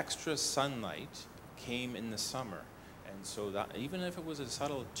extra sunlight came in the summer. And so that, even if it was a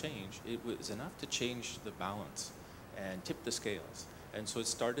subtle change, it was enough to change the balance and tip the scales. And so it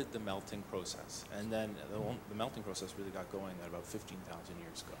started the melting process. And then the melting process really got going at about 15,000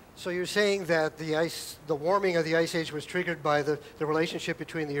 years ago. So you're saying that the warming of the Ice Age was triggered by the relationship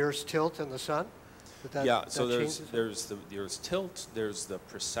between the Earth's tilt and the sun? Yeah, so there's the Earth's tilt, there's the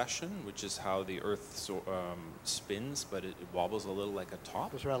precession, which is how the Earth spins, but it wobbles a little like a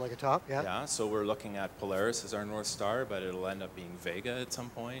top. Goes around like a top, yeah. Yeah, so we're looking at Polaris as our North Star, but it'll end up being Vega at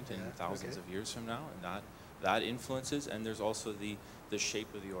some point in thousands of years from now, and that influences, and there's also the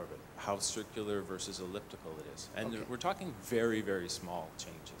shape of the orbit, how circular versus elliptical it is. And we're talking very, very small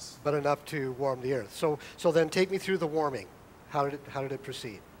changes. But enough to warm the Earth. So then take me through the warming. How did it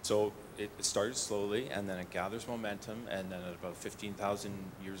proceed? So it started slowly, and then it gathers momentum, and then at about 15,000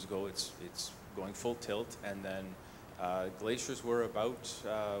 years ago, it's going full tilt, and then glaciers were about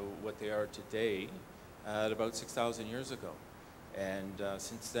what they are today at about 6,000 years ago. And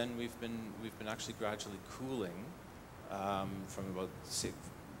since then, we've been actually gradually cooling from about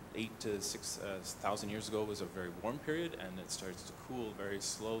 8 to 6,000 years ago was a very warm period, and it starts to cool very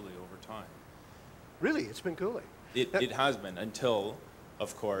slowly over time. Really, it's been cooling. It has been until,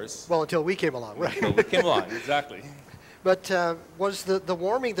 of course. Well, until we came along, right? Until we came along, exactly. But was the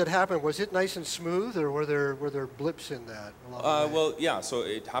warming that happened, was it nice and smooth, or were there blips in that? Well, yeah. So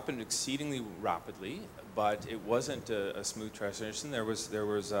it happened exceedingly rapidly, but it wasn't a smooth transition. There was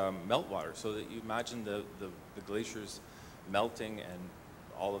meltwater. So that you imagine the glaciers melting, and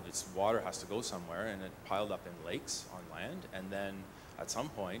all of its water has to go somewhere, and it piled up in lakes on land, and then at some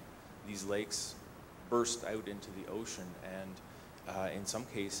point, these lakes burst out into the ocean, and in some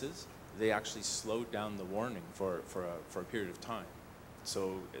cases, they actually slowed down the warming for a period of time.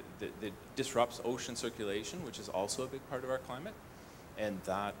 So it disrupts ocean circulation, which is also a big part of our climate, and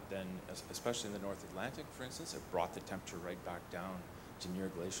that then, especially in the North Atlantic, for instance, it brought the temperature right back down to near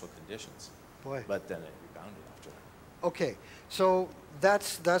glacial conditions. Boy. But then it rebounded after that. Okay, so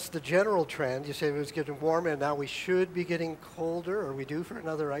that's the general trend. You say it was getting warmer, and now we should be getting colder. Are we due for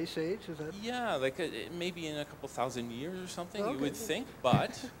another ice age? Is that? Yeah, like maybe in a couple thousand years or something, you would think.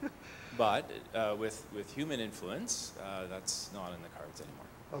 But with human influence, that's not in the cards anymore.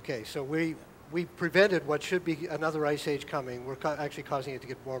 Okay, so we prevented what should be another ice age coming. We're actually causing it to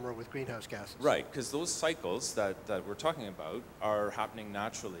get warmer with greenhouse gases. Right, because those cycles that we're talking about are happening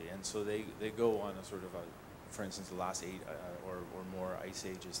naturally, and so they go on a sort of a, for instance, the last 8 or more ice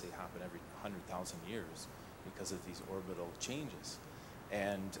ages, they happen every 100,000 years because of these orbital changes.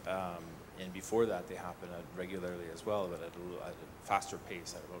 And before that, they happen regularly as well, but at a faster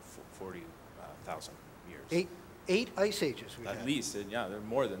pace, at about 40,000 years. Eight ice ages we've had. At least, yeah, they're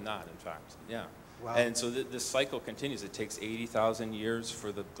more than that, in fact, yeah. Wow. And so this cycle continues. It takes 80,000 years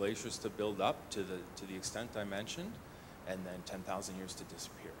for the glaciers to build up to the extent I mentioned, and then 10,000 years to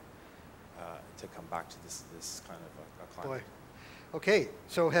disappear, to come back to this kind of a climate. Boy. Okay,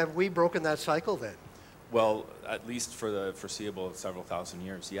 so have we broken that cycle then? Well, at least for the foreseeable several thousand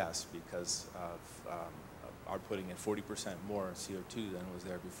years, yes, because of our putting in 40% more CO2 than was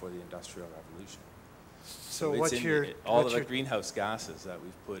there before the Industrial Revolution. So all of the greenhouse gases that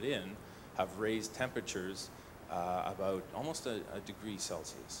we've put in have raised temperatures about almost a degree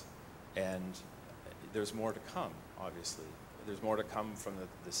Celsius. And there's more to come, obviously. There's more to come from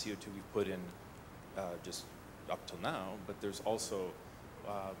the CO2 we've put in just up till now, but there's also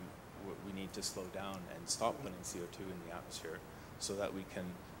we need to slow down and stop putting CO2 in the atmosphere so that we can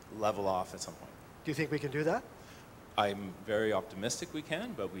level off at some point. Do you think we can do that? I'm very optimistic we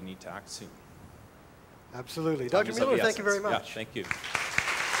can, but we need to act soon. Absolutely. Dr. Mueller, thank you very much. Yeah, thank you.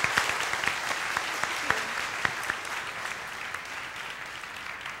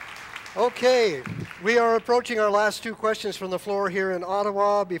 Okay, we are approaching our last 2 questions from the floor here in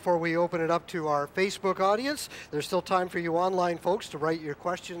Ottawa before we open it up to our Facebook audience. There's still time for you online folks to write your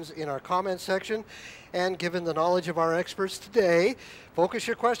questions in our comments section. And given the knowledge of our experts today, focus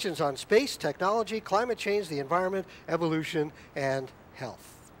your questions on space, technology, climate change, the environment, evolution, and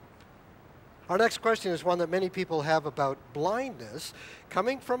health. Our next question is one that many people have about blindness,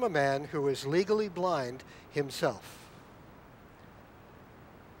 coming from a man who is legally blind himself.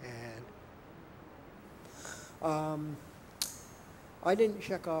 And I didn't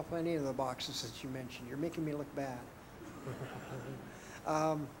check off any of the boxes that you mentioned. You're making me look bad.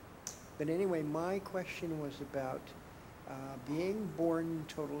 But anyway, my question was about being born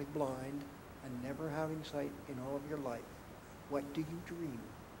totally blind and never having sight in all of your life. What do you dream?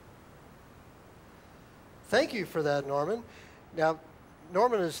 Thank you for that, Norman. Now,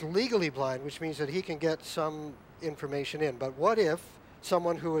 Norman is legally blind, which means that he can get some information in. But what if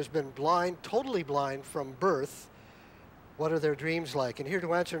someone who has been blind, totally blind from birth, what are their dreams like? And here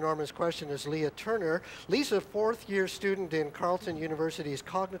to answer Norman's question is Leah Turner. Leah's a fourth-year student in Carleton University's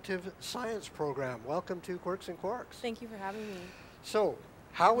Cognitive Science program. Welcome to Quirks and Quarks. Thank you for having me. So,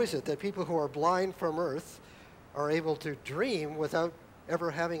 how is it that people who are blind from birth are able to dream without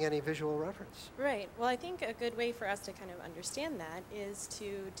ever having any visual reference? Right. Well, I think a good way for us to kind of understand that is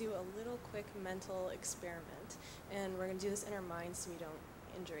to do a little quick mental experiment. And we're going to do this in our minds so we don't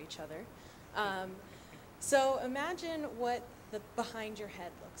injure each other. So imagine what the behind your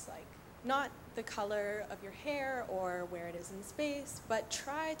head looks like. Not the color of your hair or where it is in space, but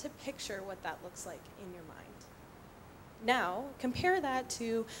try to picture what that looks like in your mind. Now, compare that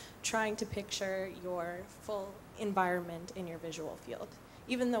to trying to picture your full environment in your visual field.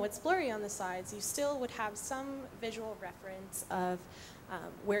 Even though it's blurry on the sides, you still would have some visual reference of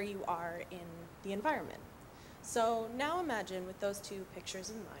where you are in the environment. So now imagine with those two pictures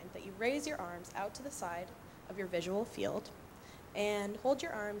in mind that you raise your arms out to the side of your visual field and hold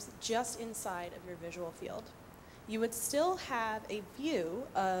your arms just inside of your visual field. You would still have a view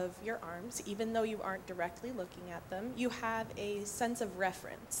of your arms, even though you aren't directly looking at them. You have a sense of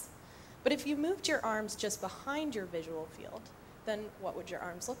reference. But if you moved your arms just behind your visual field, then what would your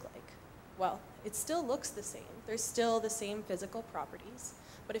arms look like? Well, it still looks the same. There's still the same physical properties.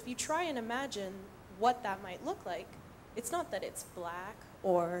 But if you try and imagine what that might look like, it's not that it's black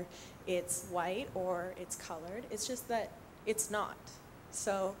or it's white or it's colored. It's just that it's not.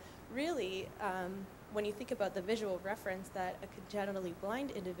 So really, when you think about the visual reference that a congenitally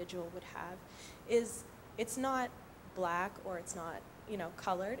blind individual would have, is it's not black or it's not,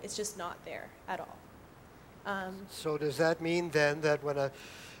 colored. It's just not there at all. So does that mean then that when a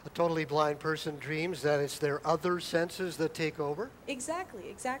totally blind person dreams, that it's their other senses that take over? Exactly,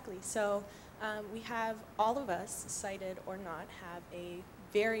 exactly. So we have, all of us, sighted or not, have a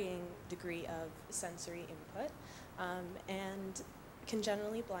varying degree of sensory input, and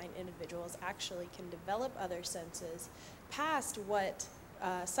congenitally blind individuals actually can develop other senses past what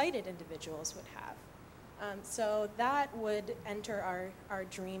sighted individuals would have. So that would enter our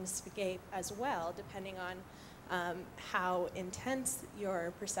dreamscape as well, depending on how intense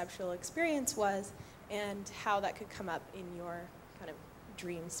your perceptual experience was and how that could come up in your kind of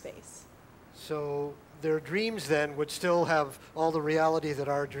dream space. So their dreams then would still have all the reality that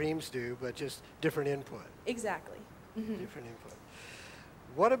our dreams do, but just different input. Exactly. Mm-hmm. Different input.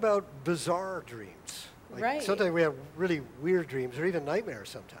 What about bizarre dreams? Right. Sometimes we have really weird dreams or even nightmares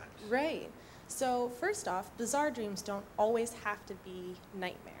sometimes. Right. So first off, bizarre dreams don't always have to be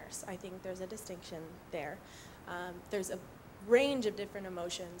nightmares. I think there's a distinction there. There's a range of different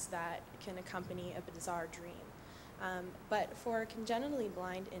emotions that can accompany a bizarre dream. But for congenitally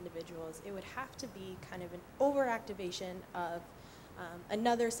blind individuals, it would have to be kind of an overactivation of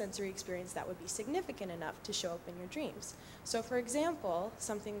another sensory experience that would be significant enough to show up in your dreams. So for example,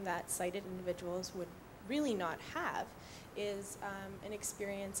 something that sighted individuals would really not have is an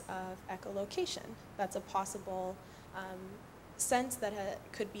experience of echolocation. That's a possible sense that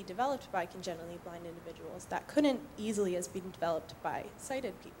could be developed by congenitally blind individuals that couldn't easily as been developed by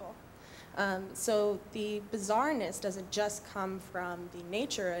sighted people. So the bizarreness doesn't just come from the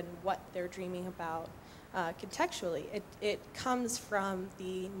nature and what they're dreaming about contextually. It comes from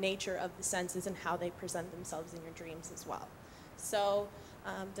the nature of the senses and how they present themselves in your dreams as well. So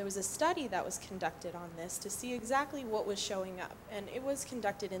there was a study that was conducted on this to see exactly what was showing up. And it was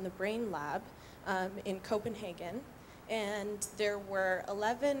conducted in the Brain Lab in Copenhagen. And there were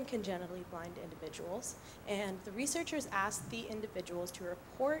 11 congenitally blind individuals. And the researchers asked the individuals to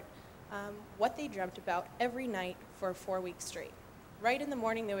report what they dreamt about every night for 4 weeks straight. Right in the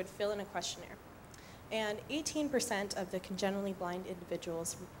morning, they would fill in a questionnaire. And 18% of the congenitally blind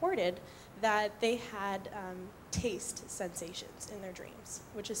individuals reported that they had taste sensations in their dreams,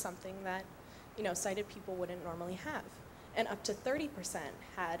 which is something that, sighted people wouldn't normally have. And up to 30%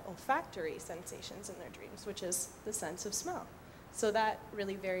 had olfactory sensations in their dreams, which is the sense of smell. So that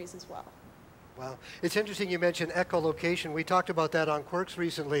really varies as well. Wow. It's interesting you mentioned echolocation. We talked about that on Quirks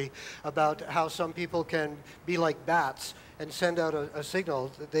recently, about how some people can be like bats and send out a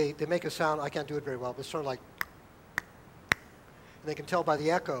signal. They make a sound, I can't do it very well, but it's sort of like, and they can tell by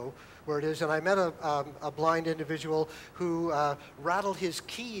the echo where it is. And I met a blind individual who rattled his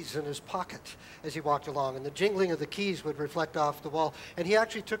keys in his pocket as he walked along, and the jingling of the keys would reflect off the wall. And he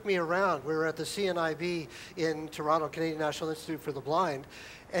actually took me around. We were at the CNIB in Toronto, Canadian National Institute for the Blind,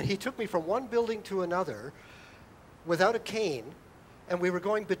 and he took me from one building to another without a cane, and we were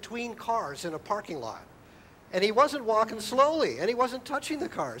going between cars in a parking lot. And he wasn't walking slowly, and he wasn't touching the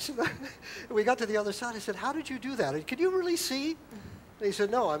cars. We got to the other side. I said, "How did you do that? Can you really see?" And he said,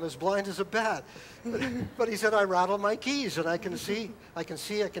 "No, I'm as blind as a bat." But he said, "I rattle my keys, and I can see, I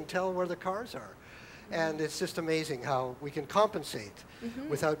can tell where the cars are." And it's just amazing how we can compensate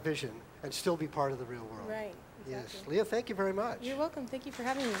without vision and still be part of the real world. Right. Exactly. Yes. Leah, thank you very much. You're welcome. Thank you for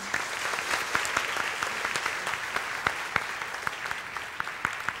having me.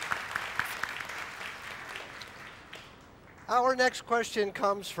 Our next question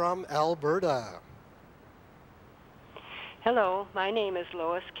comes from Alberta. Hello, my name is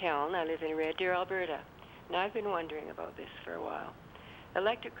Lois Keln. I live in Red Deer, Alberta. And I've been wondering about this for a while.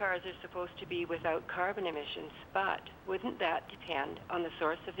 Electric cars are supposed to be without carbon emissions, but wouldn't that depend on the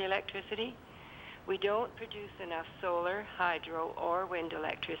source of the electricity? We don't produce enough solar, hydro, or wind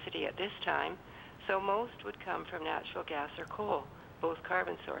electricity at this time, so most would come from natural gas or coal, both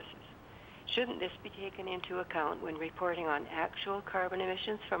carbon sources. Shouldn't this be taken into account when reporting on actual carbon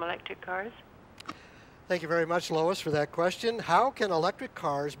emissions from electric cars? Thank you very much, Lois, for that question. How can electric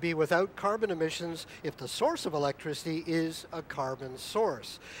cars be without carbon emissions if the source of electricity is a carbon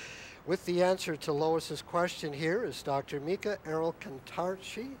source? With the answer to Lois's question here is Dr. Mika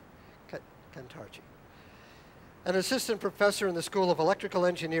Errol-Cantarci, an assistant professor in the School of Electrical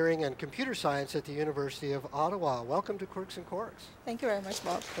Engineering and Computer Science at the University of Ottawa. Welcome to Quirks and Quarks. Thank you very much,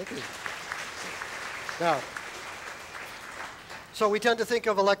 Bob. Thank you. Now, so we tend to think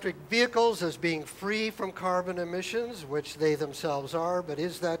of electric vehicles as being free from carbon emissions, which they themselves are, but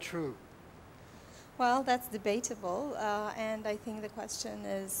is that true? Well, that's debatable, and I think the question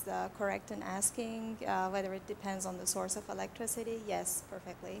is correct in asking whether it depends on the source of electricity. Yes,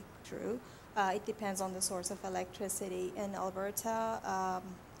 perfectly true. It depends on the source of electricity. In Alberta,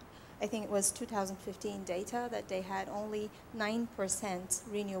 I think it was 2015 data that they had only 9%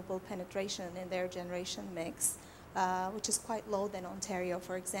 renewable penetration in their generation mix, which is quite low than Ontario.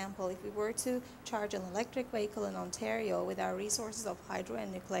 For example, if we were to charge an electric vehicle in Ontario with our resources of hydro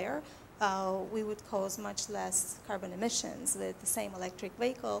and nuclear, we would cause much less carbon emissions with the same electric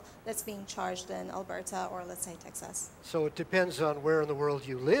vehicle that's being charged in Alberta or, let's say, Texas. So it depends on where in the world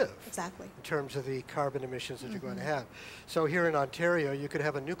you live. Exactly. In terms of the carbon emissions that you're going to have. So here in Ontario, you could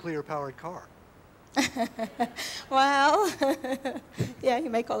have a nuclear-powered car. Well, yeah,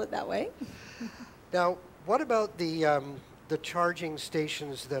 you may call it that way. Now, what about the charging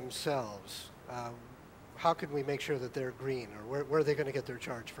stations themselves? How can we make sure that they're green, or where are they going to get their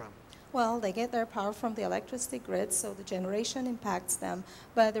charge from? Well, they get their power from the electricity grid, so the generation impacts them.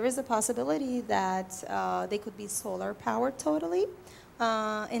 But there is a possibility that they could be solar powered totally.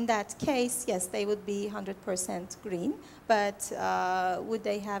 In that case, yes, they would be 100% green. But would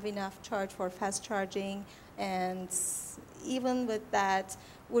they have enough charge for fast charging? And even with that,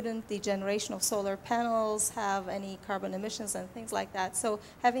 wouldn't the generation of solar panels have any carbon emissions and things like that? So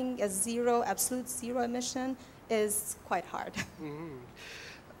having a zero, absolute zero emission is quite hard. Mm-hmm.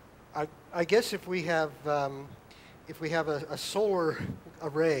 I guess if we have a solar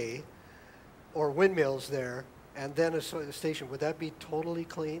array or windmills there and then a station, would that be totally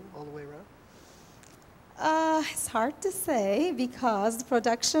clean all the way around? It's hard to say because the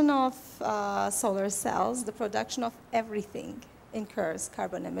production of solar cells, the production of everything incurs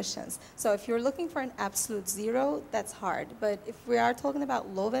carbon emissions. So if you're looking for an absolute zero, that's hard. But if we are talking about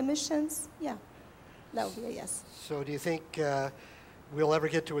low emissions, yeah, that would be a yes. So do you think we'll ever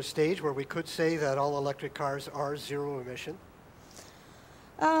get to a stage where we could say that all electric cars are zero emission?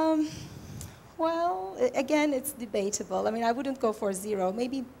 Well, again, it's debatable. I mean, I wouldn't go for zero.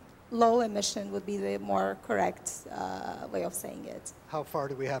 Maybe low emission would be the more correct way of saying it. How far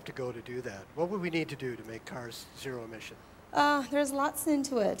do we have to go to do that? What would we need to do to make cars zero emission? There's lots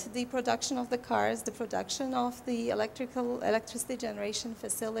into it. The production of the cars, the production of the electricity generation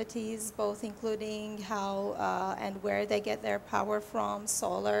facilities, both including how and where they get their power from,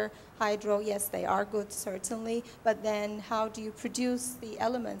 solar, hydro, yes, they are good, certainly, but then how do you produce the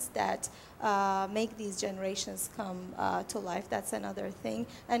elements that make these generations come to life? That's another thing.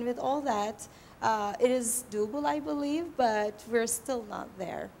 And with all that, it is doable, I believe, but we're still not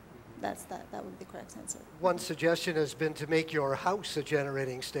there. that would be the correct answer. One suggestion has been to make your house a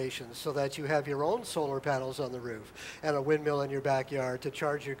generating station so that you have your own solar panels on the roof and a windmill in your backyard to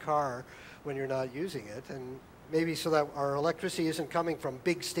charge your car when you're not using it. And maybe so that our electricity isn't coming from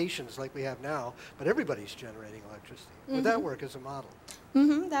big stations like we have now, but everybody's generating electricity. Would that work as a model?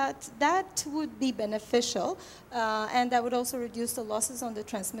 That would be beneficial, and that would also reduce the losses on the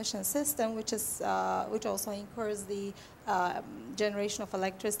transmission system, which also incurs the generation of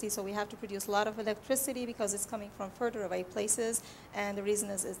electricity. So we have to produce a lot of electricity because it's coming from further away places, and the reason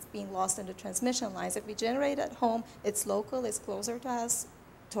is it's being lost in the transmission lines. If we generate at home, it's local, it's closer to us,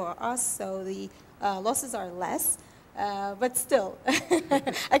 so the losses are less. But still,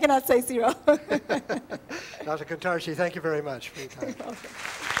 I cannot say zero. Dr. Kantarshi, thank you very much for your time.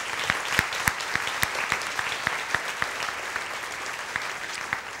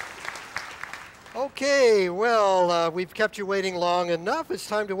 Okay, well, we've kept you waiting long enough. It's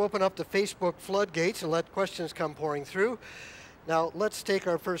time to open up the Facebook floodgates and let questions come pouring through. Now, let's take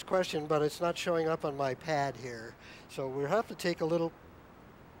our first question, but it's not showing up on my pad here. So we'll have to take a little...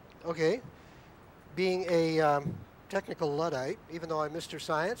 Okay. Being a technical Luddite, even though I'm Mr.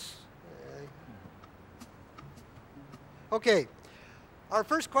 Science. Okay. Our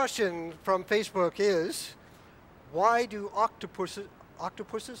first question from Facebook is, why do octopi,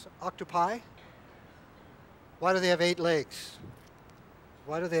 why do they have 8 legs?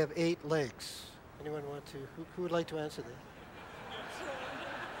 Why do they have 8 legs? Anyone want to, who would like to answer that?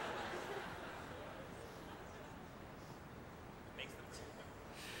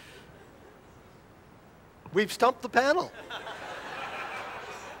 We've stumped the panel.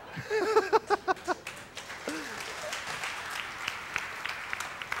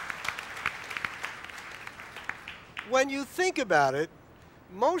 When you think about it,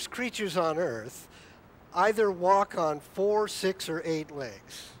 most creatures on Earth either walk on 4, 6, or 8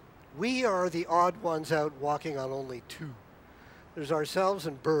 legs. We are the odd ones out walking on only 2. There's ourselves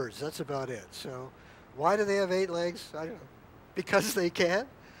and birds. That's about it. So why do they have 8 legs? I don't know. Because they can?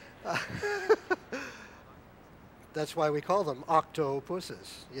 That's why we call them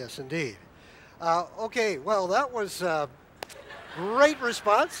octopuses. Yes, indeed. Okay, well, that was a great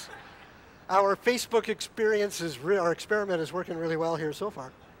response. Our Facebook experience is our experiment is working really well here so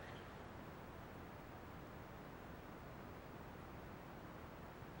far.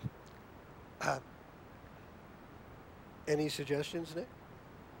 Any suggestions, Nick?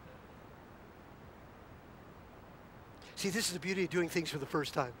 See, this is the beauty of doing things for the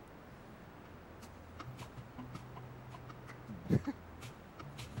first time.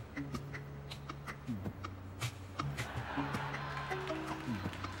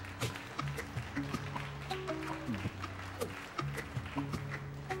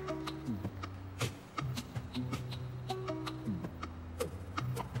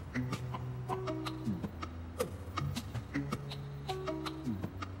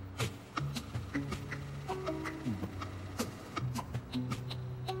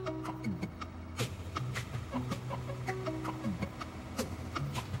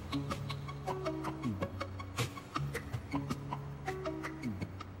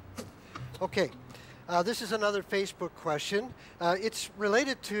 Okay, this is another Facebook question. It's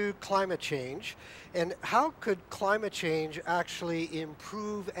related to climate change. And how could climate change actually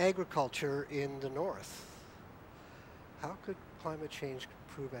improve agriculture in the north? How could climate change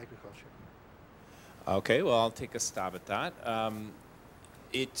improve agriculture? Okay, well, I'll take a stab at that.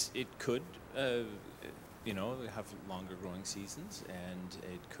 It could, you know, have longer growing seasons, and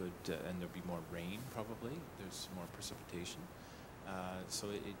it could, and there'd be more rain probably. There's more precipitation. So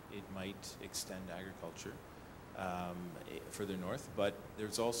it might extend agriculture further north, but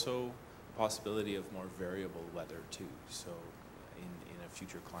there's also a possibility of more variable weather too. So in a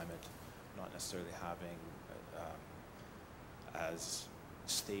future climate, not necessarily having as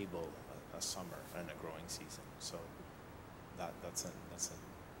stable a summer and a growing season. So that's a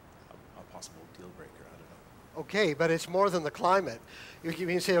possible deal breaker. I don't know. Okay, but it's more than the climate. You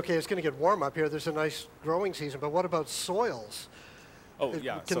can say, okay, it's going to get warm up here. There's a nice growing season, but what about soils? Oh,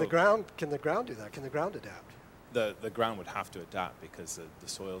 yeah. Can the ground do that? Can the ground adapt? The ground would have to adapt because the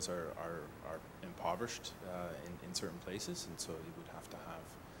soils are impoverished in certain places, and so you would have to have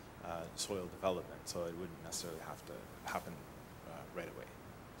soil development. So it wouldn't necessarily have to happen right away.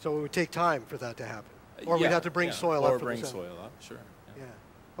 So it would take time for that to happen, or we'd have to bring soil up. Or bring soil up, sure. Yeah.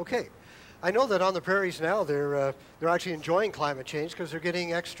 Okay. I know that on the prairies now they're actually enjoying climate change because they're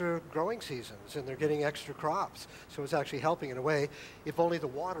getting extra growing seasons and they're getting extra crops. So it's actually helping in a way, if only the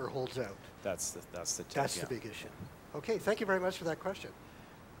water holds out. That's the big issue. Okay, thank you very much for that question.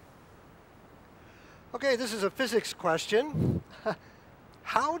 Okay, this is a physics question.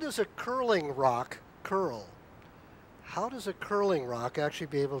 How does a curling rock curl? How does a curling rock actually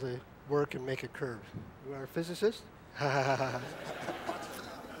be able to work and make a curve? You are a physicist? I'm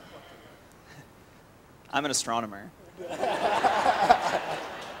an astronomer.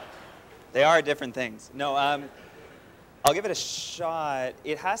 They are different things. No, I'll give it a shot.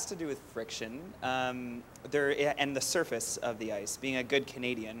 It has to do with friction and the surface of the ice. Being a good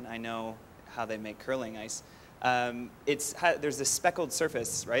Canadian, I know how they make curling ice. There's this speckled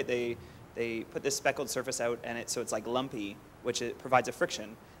surface, right? They put this speckled surface out, and so it's like lumpy, which it provides a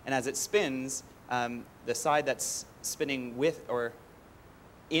friction. And as it spins, the side that's spinning with or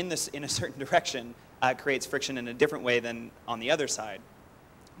in a certain direction creates friction in a different way than on the other side,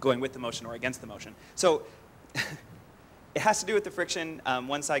 going with the motion or against the motion. So it has to do with the friction.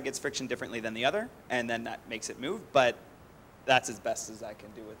 One side gets friction differently than the other, and then that makes it move. But that's as best as I can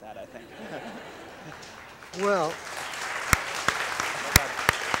do with that, I think. Well,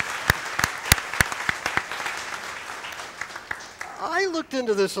 I looked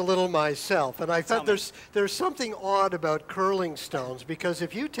into this a little myself, and I thought there's something odd about curling stones, because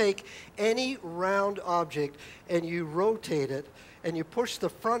if you take any round object and you rotate it and you push the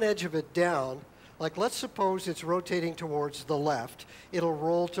front edge of it down, like let's suppose it's rotating towards the left, it'll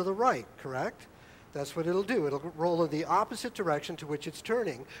roll to the right, correct? That's what it'll do. It'll roll in the opposite direction to which it's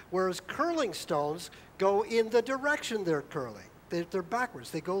turning, whereas curling stones go in the direction they're curling. They're backwards.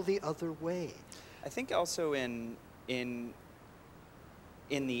 They go the other way. I think also in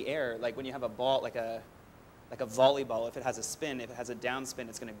the air, like when you have a ball, like a volleyball, if it has a spin, if it has a down spin,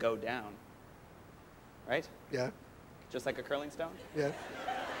 it's going to go down, right? Yeah. Just like a curling stone? Yeah.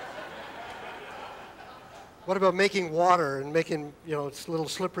 What about making water and making, it's a little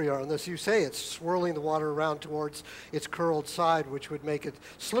slipperier on this? You say it's swirling the water around towards its curled side, which would make it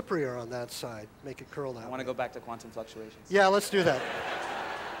slipperier on that side, make it curl that way. I want to go back to quantum fluctuations. Yeah, let's do that.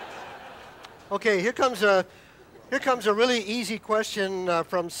 Okay, here comes a really easy question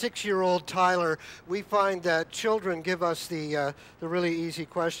from 6-year-old Tyler. We find that children give us the really easy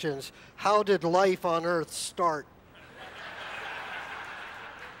questions. How did life on Earth start?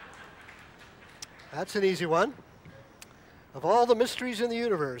 That's an easy one. Of all the mysteries in the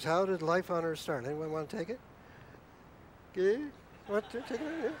universe, how did life on Earth start? Anyone want to take it? Okay. Want to take it?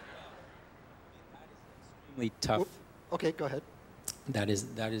 Yeah. Extremely tough. Okay, go ahead. That is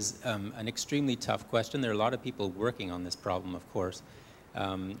an extremely tough question. There are a lot of people working on this problem, of course,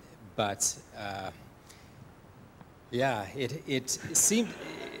 but yeah, it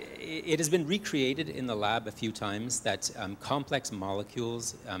has been recreated in the lab a few times that complex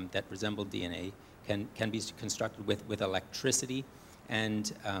molecules that resemble DNA can be constructed with electricity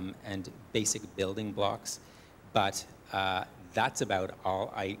and basic building blocks, but that's about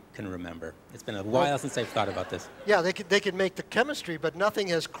all I can remember. It's been a while since I've thought about this. Yeah, they could make the chemistry, but nothing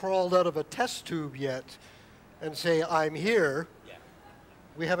has crawled out of a test tube yet and say, I'm here. Yeah.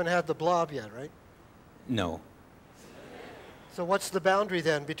 We haven't had the blob yet, right? No. So what's the boundary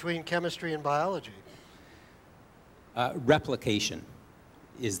then between chemistry and biology? Replication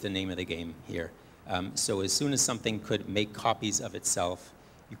is the name of the game here. So as soon as something could make copies of itself,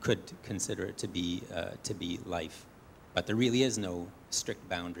 you could consider it to be life. But there really is no strict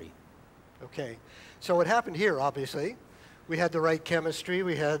boundary. Okay. So what happened here, obviously, we had the right chemistry,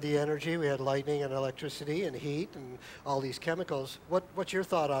 we had the energy, we had lightning and electricity and heat and all these chemicals. What's your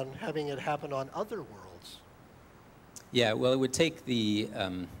thought on having it happen on other worlds? Yeah, well, it would take the,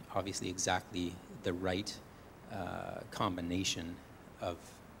 obviously, exactly the right combination of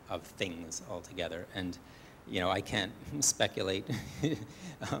things altogether. And, I can't speculate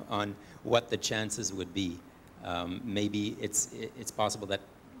on what the chances would be. Maybe it's possible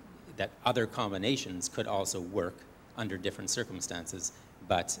that other combinations could also work under different circumstances,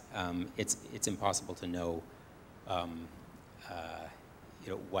 but it's impossible to know,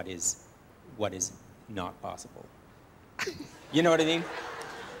 what is not possible. You know what I mean?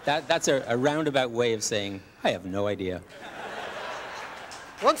 That's a roundabout way of saying I have no idea.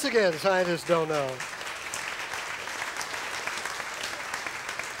 Once again, scientists don't know.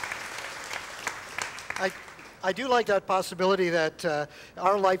 I do like that possibility that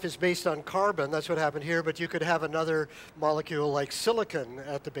our life is based on carbon. That's what happened here. But you could have another molecule like silicon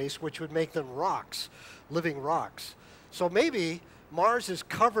at the base, which would make them rocks, living rocks. So maybe Mars is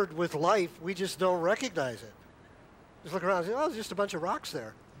covered with life. We just don't recognize it. Just look around and say, oh, there's just a bunch of rocks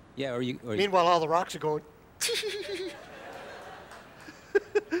there. Yeah, Meanwhile, all the rocks are going.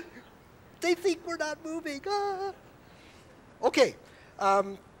 They think we're not moving. Ah. Okay.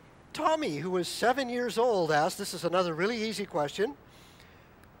 Tommy, who was 7 years old, asked, this is another really easy question.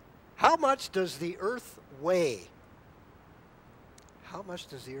 How much does the Earth weigh? How much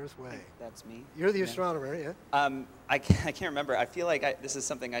does the Earth weigh? That's me. You're the Yeah. astronomer, yeah? I can't remember. I feel like this is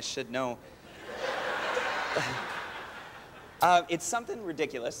something I should know. It's something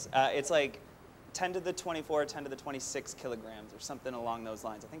ridiculous. It's like 10 to the 24, 10 to the 26 kilograms or something along those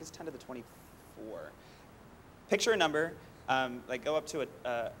lines. I think it's 10 to the 24. Picture a number, like go up to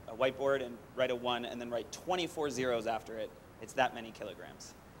a whiteboard and write a 1 and then write 24 zeros after it. It's that many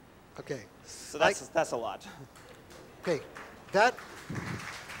kilograms. Okay. So that's a lot. Okay,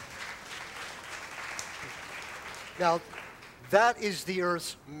 now, that is the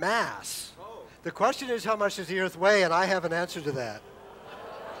Earth's mass. The question is, how much does the Earth weigh? And I have an answer to that.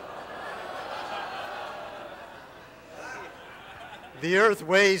 The Earth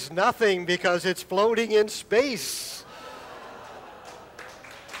weighs nothing because it's floating in space.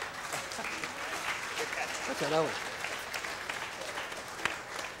 Okay, that one.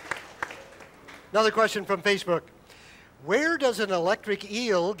 Another question from Facebook. Where does an electric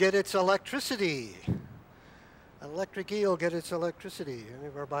eel get its electricity? An electric eel get its electricity? Any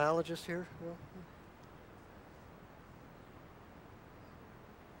of our biologists here? No? Do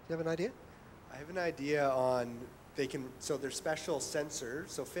you have an idea? I have an idea on, so there's special sensors.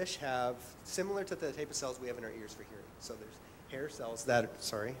 So fish have, similar to the type of cells we have in our ears for hearing. So there's hair cells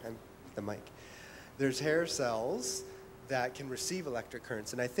sorry, I'm the mic. There's hair cells that can receive electric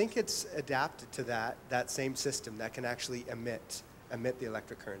currents. And I think it's adapted to that same system that can actually emit the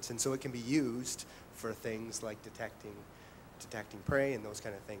electric currents. And so it can be used for things like detecting prey and those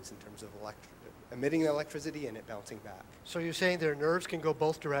kind of things in terms of emitting electricity and it bouncing back. So you're saying their nerves can go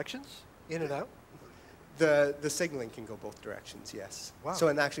both directions, in and out? The signaling can go both directions, yes. Wow. So,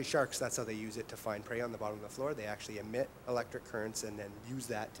 and actually sharks, that's how they use it to find prey on the bottom of the floor. They actually emit electric currents and then use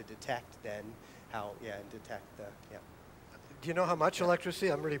that to detect Do you know how much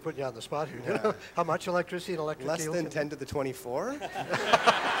electricity? I'm really putting you on the spot here. Do you know how much electricity an electric Less eel than can 10 to the 24?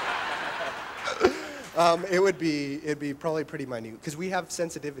 It'd be probably pretty minute because we have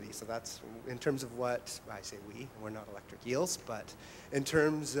sensitivity. So that's in terms of what I say we're not electric eels, but in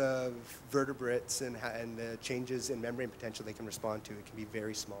terms of vertebrates and the changes in membrane potential they can respond to, it can be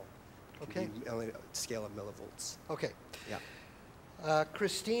very small. It can be only a scale of millivolts. Okay. Yeah.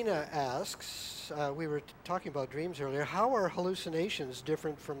 Christina asks, we were talking about dreams earlier, how are hallucinations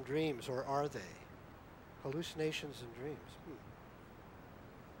different from dreams, or are they? Hallucinations and dreams.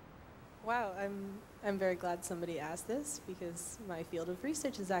 Wow, I'm very glad somebody asked this because my field of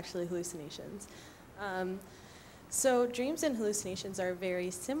research is actually hallucinations. So dreams and hallucinations are very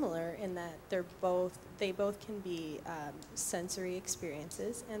similar in that they both can be sensory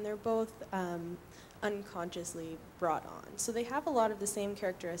experiences, and they're both unconsciously brought on. So they have a lot of the same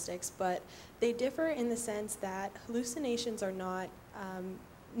characteristics, but they differ in the sense that hallucinations are not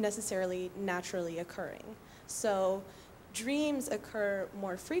necessarily naturally occurring. So dreams occur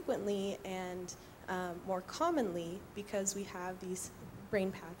more frequently and more commonly because we have these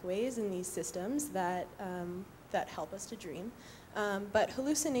brain pathways and these systems that help us to dream. But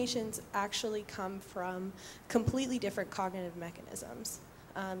hallucinations actually come from completely different cognitive mechanisms.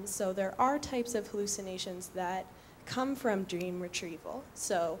 So there are types of hallucinations that come from dream retrieval.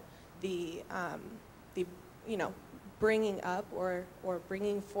 So the bringing up or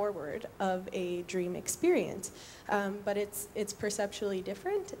bringing forward of a dream experience, but it's perceptually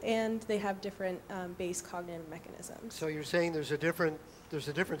different, and they have different base cognitive mechanisms. So you're saying there's a different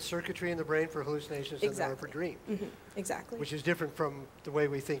circuitry in the brain for hallucinations than there are for dreams. Mm-hmm. Exactly. Which is different from the way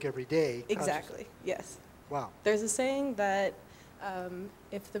we think every day. Exactly. Yes. Wow. There's a saying that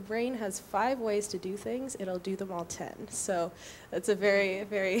if the brain has 5 ways to do things, it'll do them all 10. So that's a very,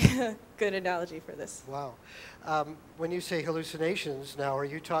 very good analogy for this. Wow. When you say hallucinations now, are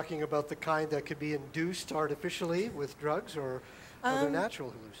you talking about the kind that could be induced artificially with drugs, or are there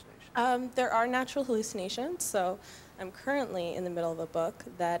natural hallucinations? There are natural hallucinations. So I'm currently in the middle of a book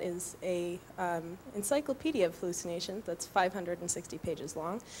that is a encyclopedia of hallucinations that's 560 pages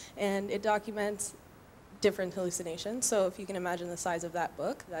long, and it documents different hallucinations. So if you can imagine the size of that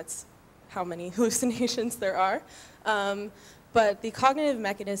book, that's how many hallucinations there are. But the cognitive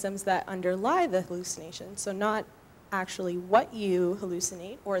mechanisms that underlie the hallucination, so not actually what you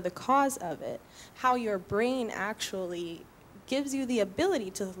hallucinate or the cause of it, how your brain actually gives you the ability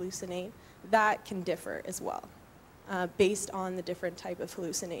to hallucinate, that can differ as well, based on the different type of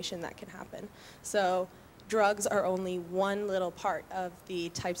hallucination that can happen. So drugs are only one little part of the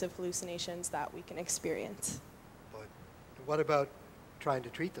types of hallucinations that we can experience. But what about trying to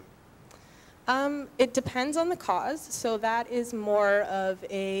treat them? It depends on the cause. So that is more of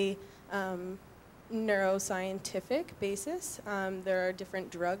a neuroscientific basis. There are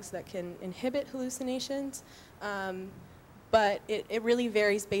different drugs that can inhibit hallucinations. but it really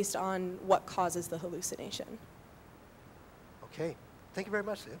varies based on what causes the hallucination. Okay. Thank you very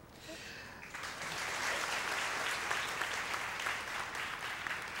much, Leah.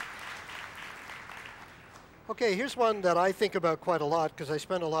 Okay, here's one that I think about quite a lot because I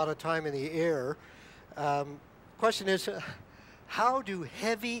spend a lot of time in the air. Question is, how do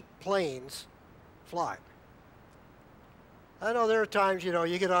heavy planes fly? I know there are times, you know,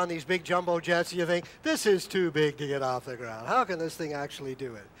 you get on these big jumbo jets and you think, this is too big to get off the ground. How can this thing actually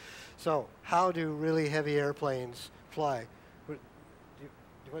do it? So, how do really heavy airplanes fly?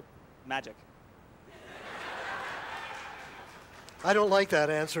 Magic. I don't like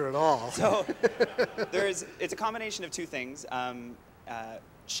that answer at all. So it's a combination of two things.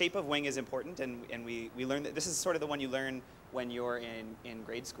 Shape of wing is important, and we learn that this is sort of the one you learn when you're in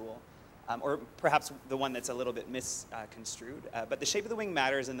grade school, or perhaps the one that's a little bit misconstrued. But the shape of the wing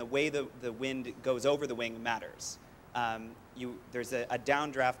matters, and the way the wind goes over the wing matters. There's a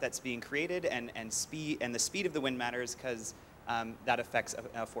downdraft that's being created, and the speed of the wind matters because that affects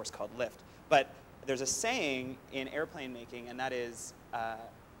a force called lift. But there's a saying in airplane making, and that is a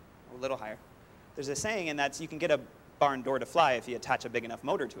little higher. There's a saying, and that's you can get a barn door to fly if you attach a big enough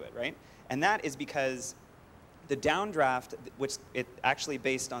motor to it, right? And that is because the downdraft, which it actually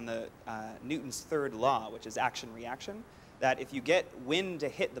based on the Newton's third law, which is action-reaction, that if you get wind to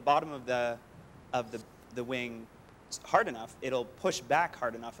hit the bottom of the wing hard enough, it'll push back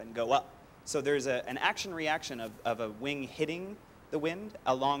hard enough and go up. So there's an action-reaction of a wing hitting the wind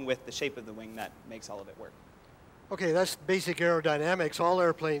along with the shape of the wing that makes all of it work. Okay, that's basic aerodynamics. All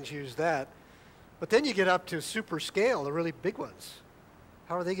airplanes use that. But then you get up to super scale, the really big ones.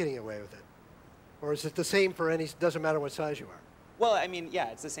 How are they getting away with it? Or is it the same for any, doesn't matter what size you are? Well, I mean, yeah,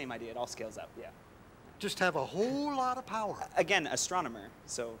 it's the same idea. It all scales up, yeah. Just have a whole lot of power. Again, astronomer,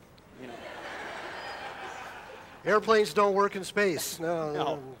 so, you know. Airplanes don't work in space.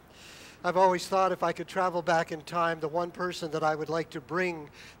 No. I've always thought if I could travel back in time, the one person that I would like to bring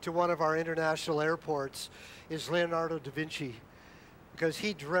to one of our international airports is Leonardo da Vinci, because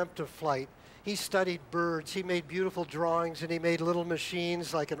he dreamt of flight. He studied birds, he made beautiful drawings, and he made little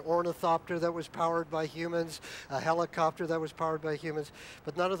machines like an ornithopter that was powered by humans, a helicopter that was powered by humans,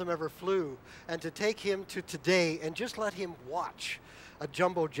 but none of them ever flew. And to take him to today and just let him watch a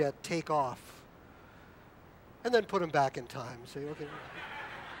jumbo jet take off, and then put him back in time. Say, okay.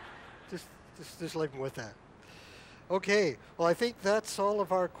 Just leave them with that. Okay, well, I think that's all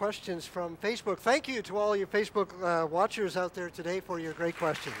of our questions from Facebook. Thank you to all your Facebook watchers out there today for your great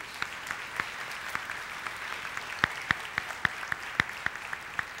questions.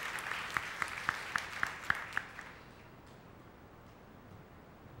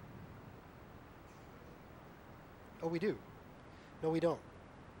 Oh, we do. No, we don't.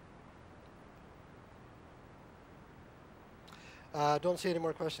 Don't see any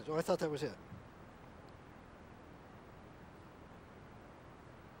more questions. Oh, I thought that was it.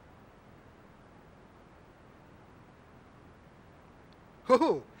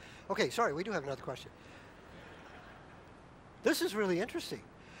 Hoo-hoo. Okay, sorry, we do have another question. This is really interesting.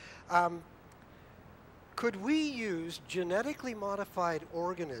 Could we use genetically modified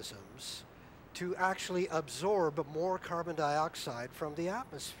organisms to actually absorb more carbon dioxide from the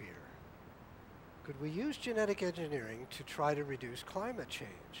atmosphere? Could we use genetic engineering to try to reduce climate change?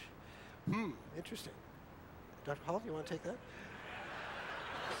 Interesting. Dr. Hall, you want to take that?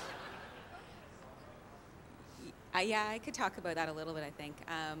 Yeah, I could talk about that a little bit, I think.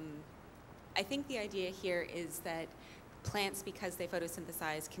 I think the idea here is that plants, because they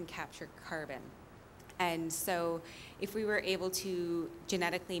photosynthesize, can capture carbon. And so if we were able to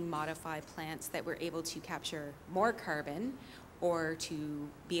genetically modify plants that were able to capture more carbon, or to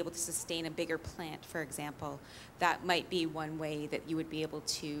be able to sustain a bigger plant, for example, that might be one way that you would be able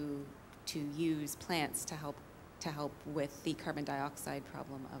to use plants to help with the carbon dioxide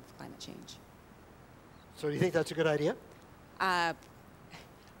problem of climate change. So do you think that's a good idea? I'm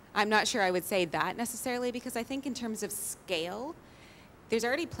not sure I would say that necessarily, because I think in terms of scale, there's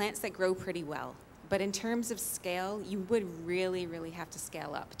already plants that grow pretty well. But in terms of scale, you would really, really have to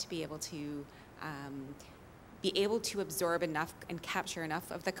scale up to be able to absorb enough and capture enough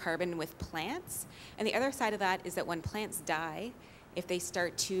of the carbon with plants. And the other side of that is that when plants die, if they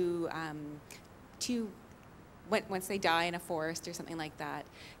start once they die in a forest or something like that,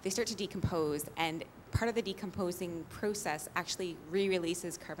 they start to decompose, and part of the decomposing process actually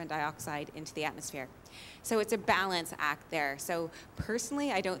re-releases carbon dioxide into the atmosphere. So it's a balance act there. So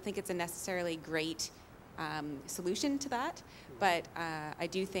personally, I don't think it's a necessarily great solution to that, but I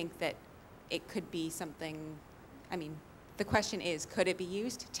do think that it could be something, I mean, The question is, could it be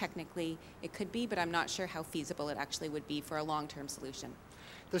used? Technically, it could be, but I'm not sure how feasible it actually would be for a long-term solution.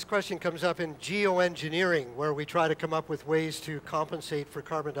 This question comes up in geoengineering, where we try to come up with ways to compensate for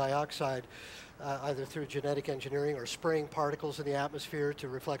carbon dioxide, either through genetic engineering or spraying particles in the atmosphere to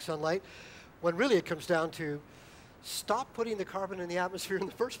reflect sunlight, when really it comes down to stop putting the carbon in the atmosphere in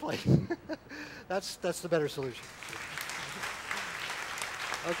the first place. That's the better solution.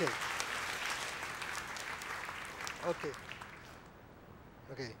 Okay. Okay.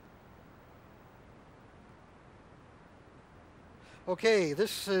 Okay. Okay,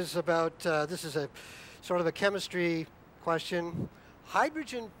 this is about, this is a sort of a chemistry question.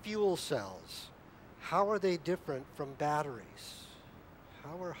 Hydrogen fuel cells, how are they different from batteries?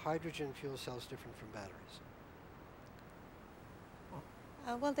 How are hydrogen fuel cells different from batteries?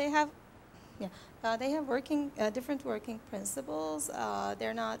 Well, they have different working principles.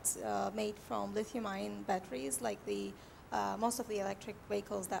 They're not made from lithium-ion batteries like most of the electric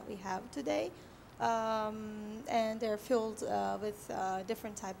vehicles that we have today. And they're fueled with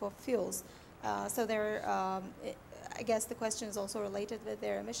different type of fuels. So they're, I guess the question is also related with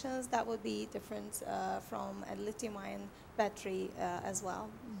their emissions. That would be different from a lithium-ion battery as well.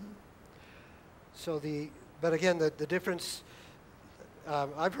 Mm-hmm. So but again, the difference,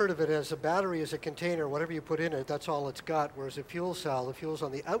 I've heard of it as a battery is a container, whatever you put in it, that's all it's got, whereas a fuel cell, the fuel's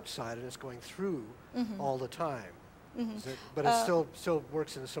on the outside and it's going through all the time. Mm-hmm. But it still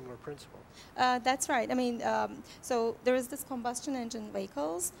works in a similar principle. That's right. I mean, so there is this combustion engine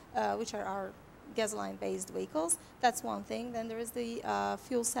vehicles, which are our gasoline-based vehicles. That's one thing. Then there is the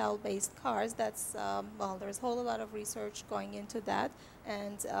fuel cell-based cars. That's, well, there's a whole lot of research going into that.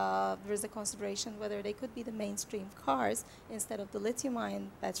 And there is a consideration whether they could be the mainstream cars instead of the lithium-ion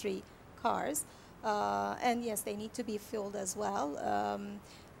battery cars. And yes, they need to be fueled as well.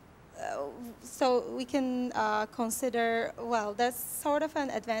 So we can consider, well, that's sort of an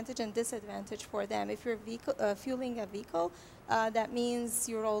advantage and disadvantage for them. If you're fueling a vehicle, that means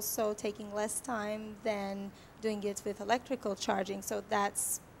you're also taking less time than doing it with electrical charging. So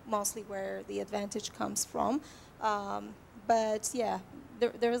that's mostly where the advantage comes from. But yeah,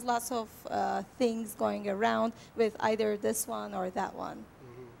 there is lots of things going around with either this one or that one.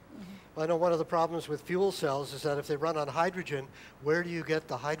 Well, I know one of the problems with fuel cells is that if they run on hydrogen, where do you get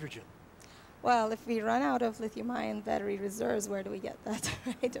the hydrogen? Well, if we run out of lithium-ion battery reserves, where do we get that?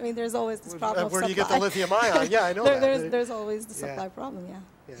 Right? I mean, there's always this problem of where supply. do you get the lithium-ion? Yeah, I know that. There's always the supply problem, yeah.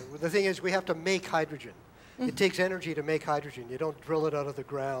 Well, the thing is, we have to make hydrogen. It takes energy to make hydrogen. You don't drill it out of the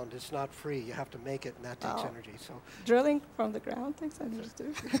ground. It's not free. You have to make it, and that takes energy. So drilling from the ground takes energy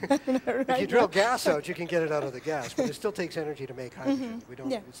too. If you drill gas out, you can get it out of the gas, but it still takes energy to make hydrogen. We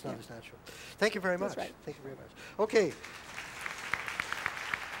don't. It's not as natural. Thank you very much. Right. Thank you very much. Okay.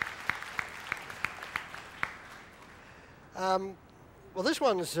 Well, this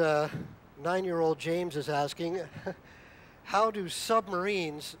one's 9-year-old James is asking, how do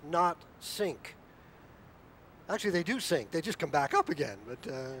submarines not sink? Actually, they do sink. They just come back up again. But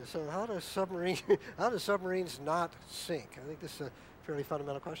so how do submarines not sink? I think this is a fairly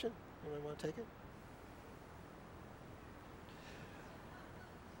fundamental question. Anyone want to take it?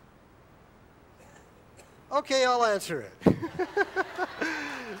 Okay, I'll answer it.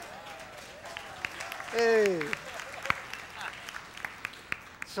 Hey.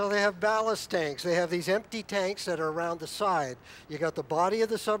 So they have ballast tanks. They have these empty tanks that are around the side. You got the body of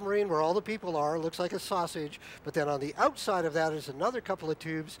the submarine where all the people are, looks like a sausage, but then on the outside of that is another couple of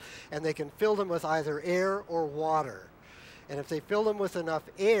tubes, and they can fill them with either air or water. And if they fill them with enough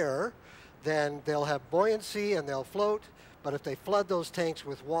air, then they'll have buoyancy and they'll float. But if they flood those tanks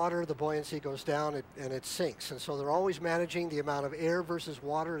with water, the buoyancy goes down and it sinks. And so they're always managing the amount of air versus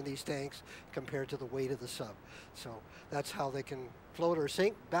water in these tanks compared to the weight of the sub. So that's how they can float or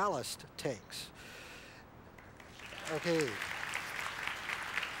sink ballast tanks. Okay.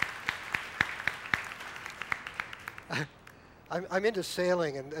 I'm into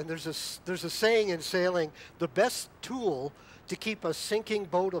sailing, and there's a saying in sailing, the best tool to keep a sinking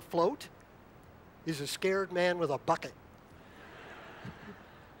boat afloat is a scared man with a bucket.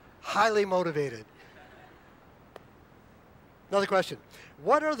 Highly motivated. Another question.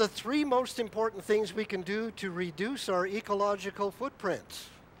 What are the 3 most important things we can do to reduce our ecological footprint?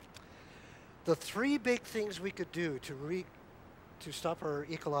 The 3 big things we could do to stop our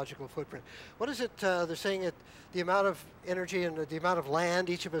ecological footprint. What is it they're saying that the amount of energy and the amount of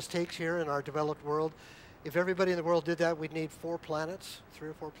land each of us takes here in our developed world, if everybody in the world did that, we'd need 4 planets, 3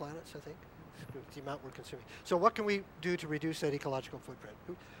 or 4 planets, I think, the amount we're consuming. So what can we do to reduce that ecological footprint?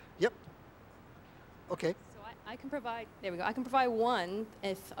 Yep. Okay. So I can provide, there we go, I can provide one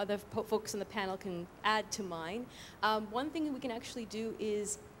if other folks on the panel can add to mine. One thing we can actually do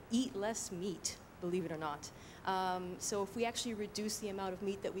is eat less meat, believe it or not. So if we actually reduce the amount of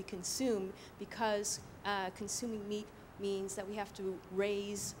meat that we consume, because consuming meat means that we have to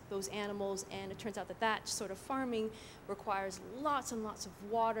raise those animals, and it turns out that that sort of farming requires lots and lots of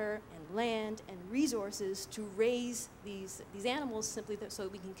water and land and resources to raise these animals simply so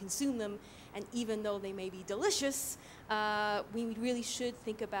that we can consume them. And even though they may be delicious, we really should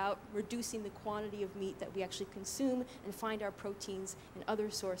think about reducing the quantity of meat that we actually consume and find our proteins in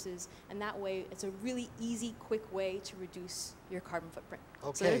other sources. And that way, it's a really easy, quick way to reduce your carbon footprint.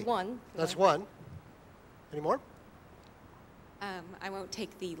 Okay. So there's one. That's one. Any more? I won't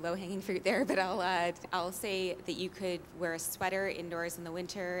take the low-hanging fruit there, but I'll say that you could wear a sweater indoors in the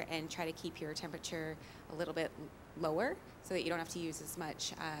winter and try to keep your temperature a little bit lower so that you don't have to use as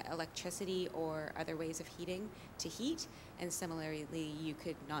much electricity or other ways of heating to heat. And similarly, you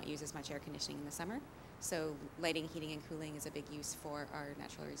could not use as much air conditioning in the summer. So lighting, heating, and cooling is a big use for our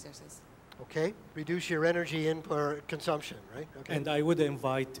natural resources. Okay, reduce your energy input consumption, right? Okay. And I would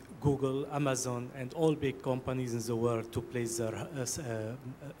invite Google, Amazon, and all big companies in the world to place their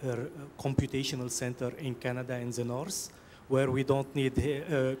computational center in Canada in the north, where we don't need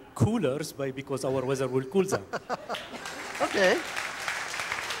coolers because our weather will cool them. Okay.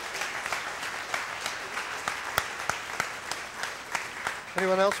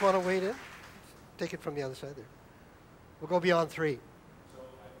 Anyone else want to wade in? Take it from the other side there. We'll go beyond 3.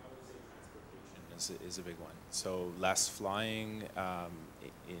 Is a big one. So less flying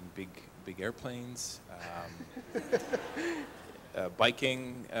in big airplanes,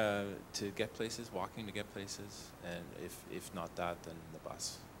 biking to get places, walking to get places, and if not that, then the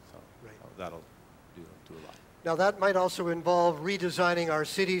bus. So that'll do a lot. Now that might also involve redesigning our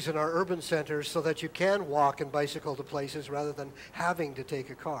cities and our urban centers so that you can walk and bicycle to places rather than having to take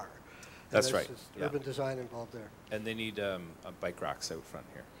a car. That's right. Yeah. Urban design involved there. And they need bike racks out front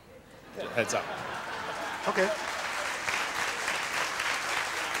here. Yeah. Heads up. Okay.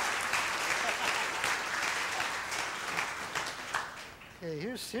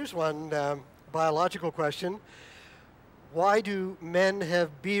 Okay, here's one biological question. Why do men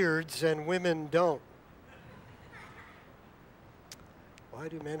have beards and women don't? Why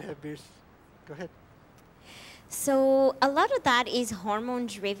do men have beards? Go ahead. So a lot of that is hormone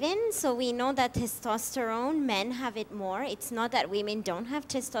driven. So we know that testosterone, men have it more. It's not that women don't have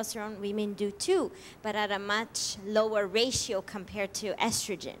testosterone, women do too, but at a much lower ratio compared to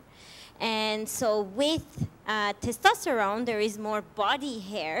estrogen. And so with testosterone, there is more body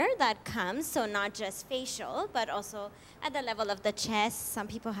hair that comes, so not just facial, but also at the level of the chest. Some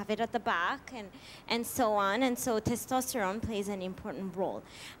people have it at the back, and so on. And so testosterone plays an important role.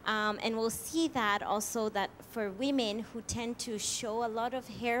 And we'll see that also that for women who tend to show a lot of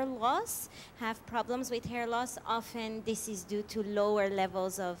hair loss, have problems with hair loss, often this is due to lower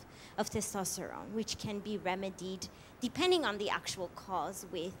levels of testosterone, which can be remedied depending on the actual cause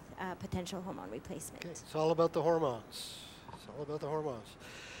with potential hormone replacement. Okay. It's all about the hormones. It's all about the hormones.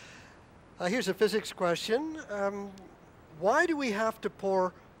 Here's a physics question. Why do we have to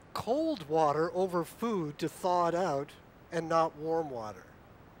pour cold water over food to thaw it out and not warm water?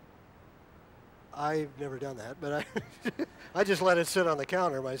 I've never done that, but I just let it sit on the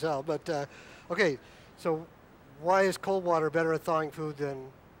counter myself. But okay, so why is cold water better at thawing food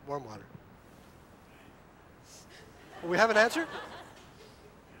than warm water? We have an answer?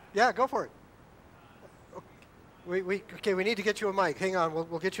 Yeah, go for it. Okay, we need to get you a mic. Hang on,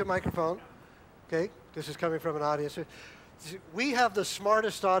 we'll get you a microphone. Okay, this is coming from an audience. We have the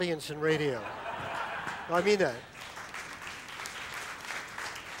smartest audience in radio. I mean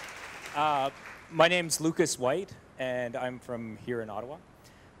that. My name's Lucas White, and I'm from here in Ottawa.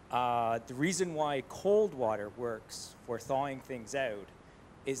 The reason why cold water works for thawing things out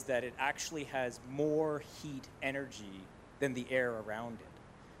is that it actually has more heat energy than the air around it.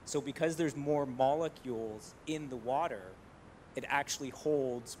 So because there's more molecules in the water, it actually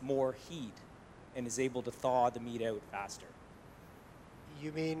holds more heat and is able to thaw the meat out faster.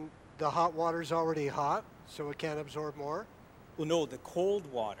 You mean the hot water's already hot, so it can't absorb more? Well, no, the cold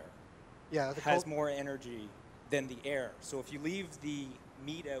water has more energy than the air. So if you leave the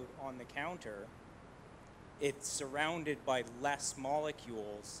meat out on the counter, it's surrounded by less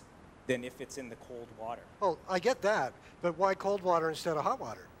molecules than if it's in the cold water. Oh, I get that, but why cold water instead of hot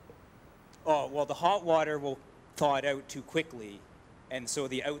water? Oh, well, the hot water will thaw it out too quickly, and so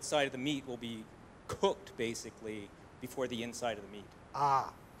the outside of the meat will be cooked, basically, before the inside of the meat.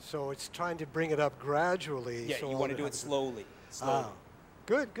 Ah, so it's trying to bring it up gradually. Yeah, so you want to do it slowly. Ah,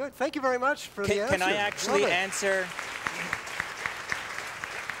 Good, good. Thank you very much for the answer. Can I actually Lovely. answer?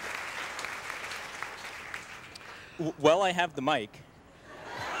 Well, I have the mic.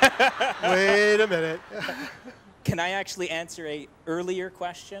 Wait a minute. Can I actually answer a earlier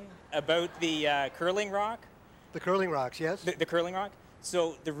question about the curling rock? The curling rocks, yes. The curling rock?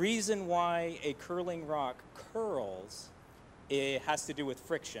 So the reason why a curling rock curls, it has to do with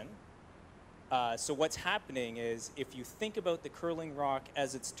friction. So what's happening is, if you think about the curling rock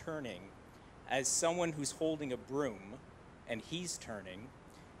as it's turning, as someone who's holding a broom and he's turning,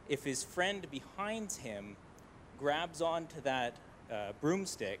 if his friend behind him grabs onto that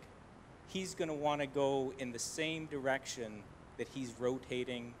broomstick, he's going to want to go in the same direction that he's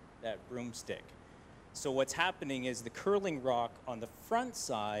rotating that broomstick. So what's happening is the curling rock on the front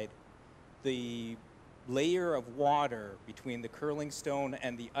side, the layer of water between the curling stone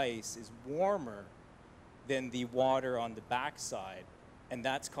and the ice is warmer than the water on the back side, and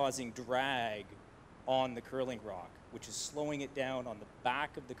that's causing drag on the curling rock, which is slowing it down on the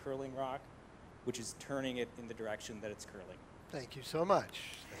back of the curling rock, which is turning it in the direction that it's curling. Thank you so much.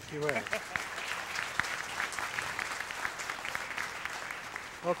 Thank you, Ed.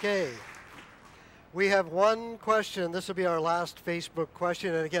 Okay. We have one question. This will be our last Facebook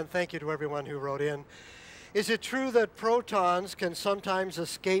question. And again, thank you to everyone who wrote in. Is it true that protons can sometimes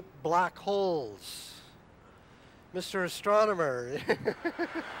escape black holes? Mr. Astronomer. I'm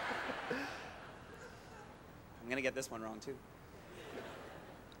going to get this one wrong, too.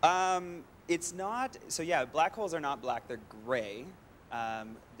 It's not, so yeah, black holes are not black, they're gray.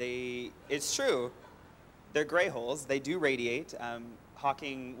 It's true, they're gray holes, they do radiate.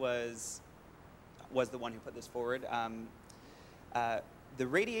 Hawking was the one who put this forward. The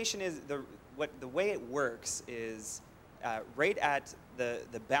radiation is, the way it works is right at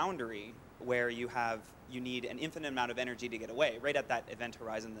the boundary where you need an infinite amount of energy to get away, right at that event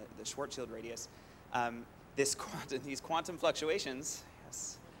horizon, the Schwarzschild radius. These quantum fluctuations,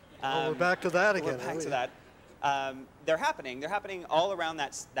 yes. We're back to that again. We're back to that. They're happening all around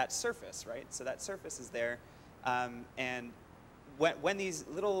that surface, right? So that surface is there, and when these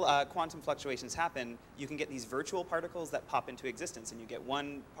little quantum fluctuations happen, you can get these virtual particles that pop into existence, and you get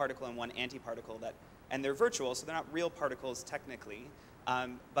one particle and one antiparticle and they're virtual, so they're not real particles technically,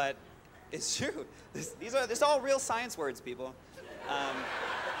 but it's true. These are all real science words, people.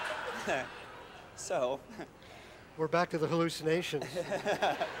 So. We're back to the hallucinations.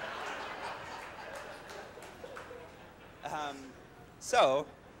 So,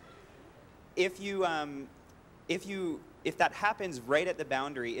 if that happens right at the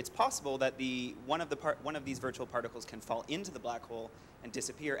boundary, it's possible that one of these virtual particles can fall into the black hole and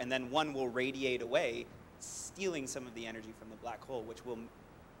disappear, and then one will radiate away, stealing some of the energy from the black hole, which will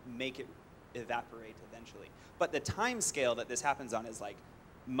make it evaporate eventually. But the time scale that this happens on is like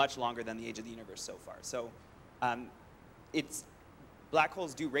much longer than the age of the universe so far. So, black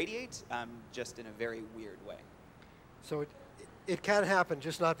holes do radiate, just in a very weird way. So it can happen,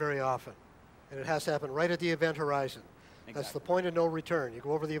 just not very often. And it has to happen right at the event horizon. Exactly. That's the point of no return. You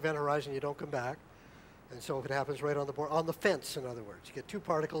go over the event horizon, you don't come back. And so if it happens right on the board, on the fence, in other words, you get two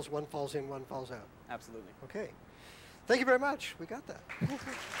particles, one falls in, one falls out. Absolutely. Okay. Thank you very much. We got that.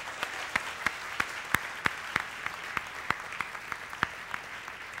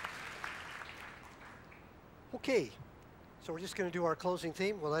 Okay. So we're just going to do our closing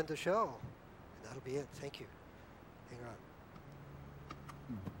theme. We'll end the show. And that'll be it. Thank you. Hang on.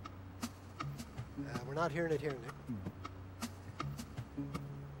 We're not hearing it here, Nick.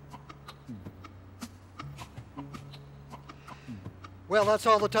 Well, that's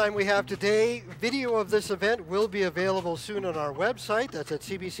all the time we have today. Video of this event will be available soon on our website. That's at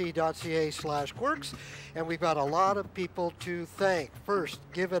cbc.ca/quirks. And we've got a lot of people to thank. First,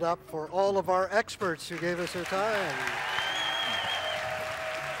 give it up for all of our experts who gave us their time.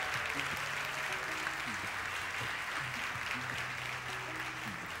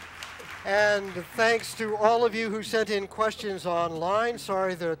 And thanks to all of you who sent in questions online.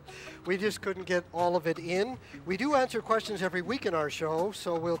 Sorry that we just couldn't get all of it in. We do answer questions every week in our show,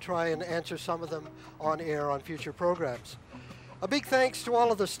 so we'll try and answer some of them on air on future programs. A big thanks to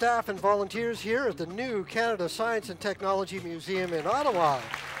all of the staff and volunteers here at the new Canada Science and Technology Museum in Ottawa.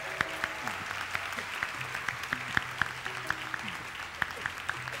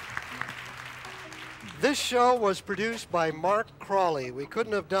 This show was produced by Mark Crawley. We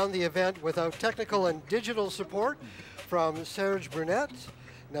couldn't have done the event without technical and digital support from Serge Brunette,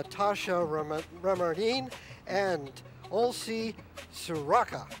 Natasha Ramardine, and Olsi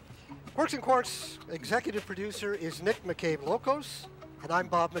Suraka. Quirks and Quarks executive producer is Nick McCabe-Locos, and I'm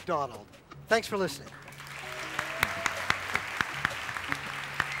Bob McDonald. Thanks for listening.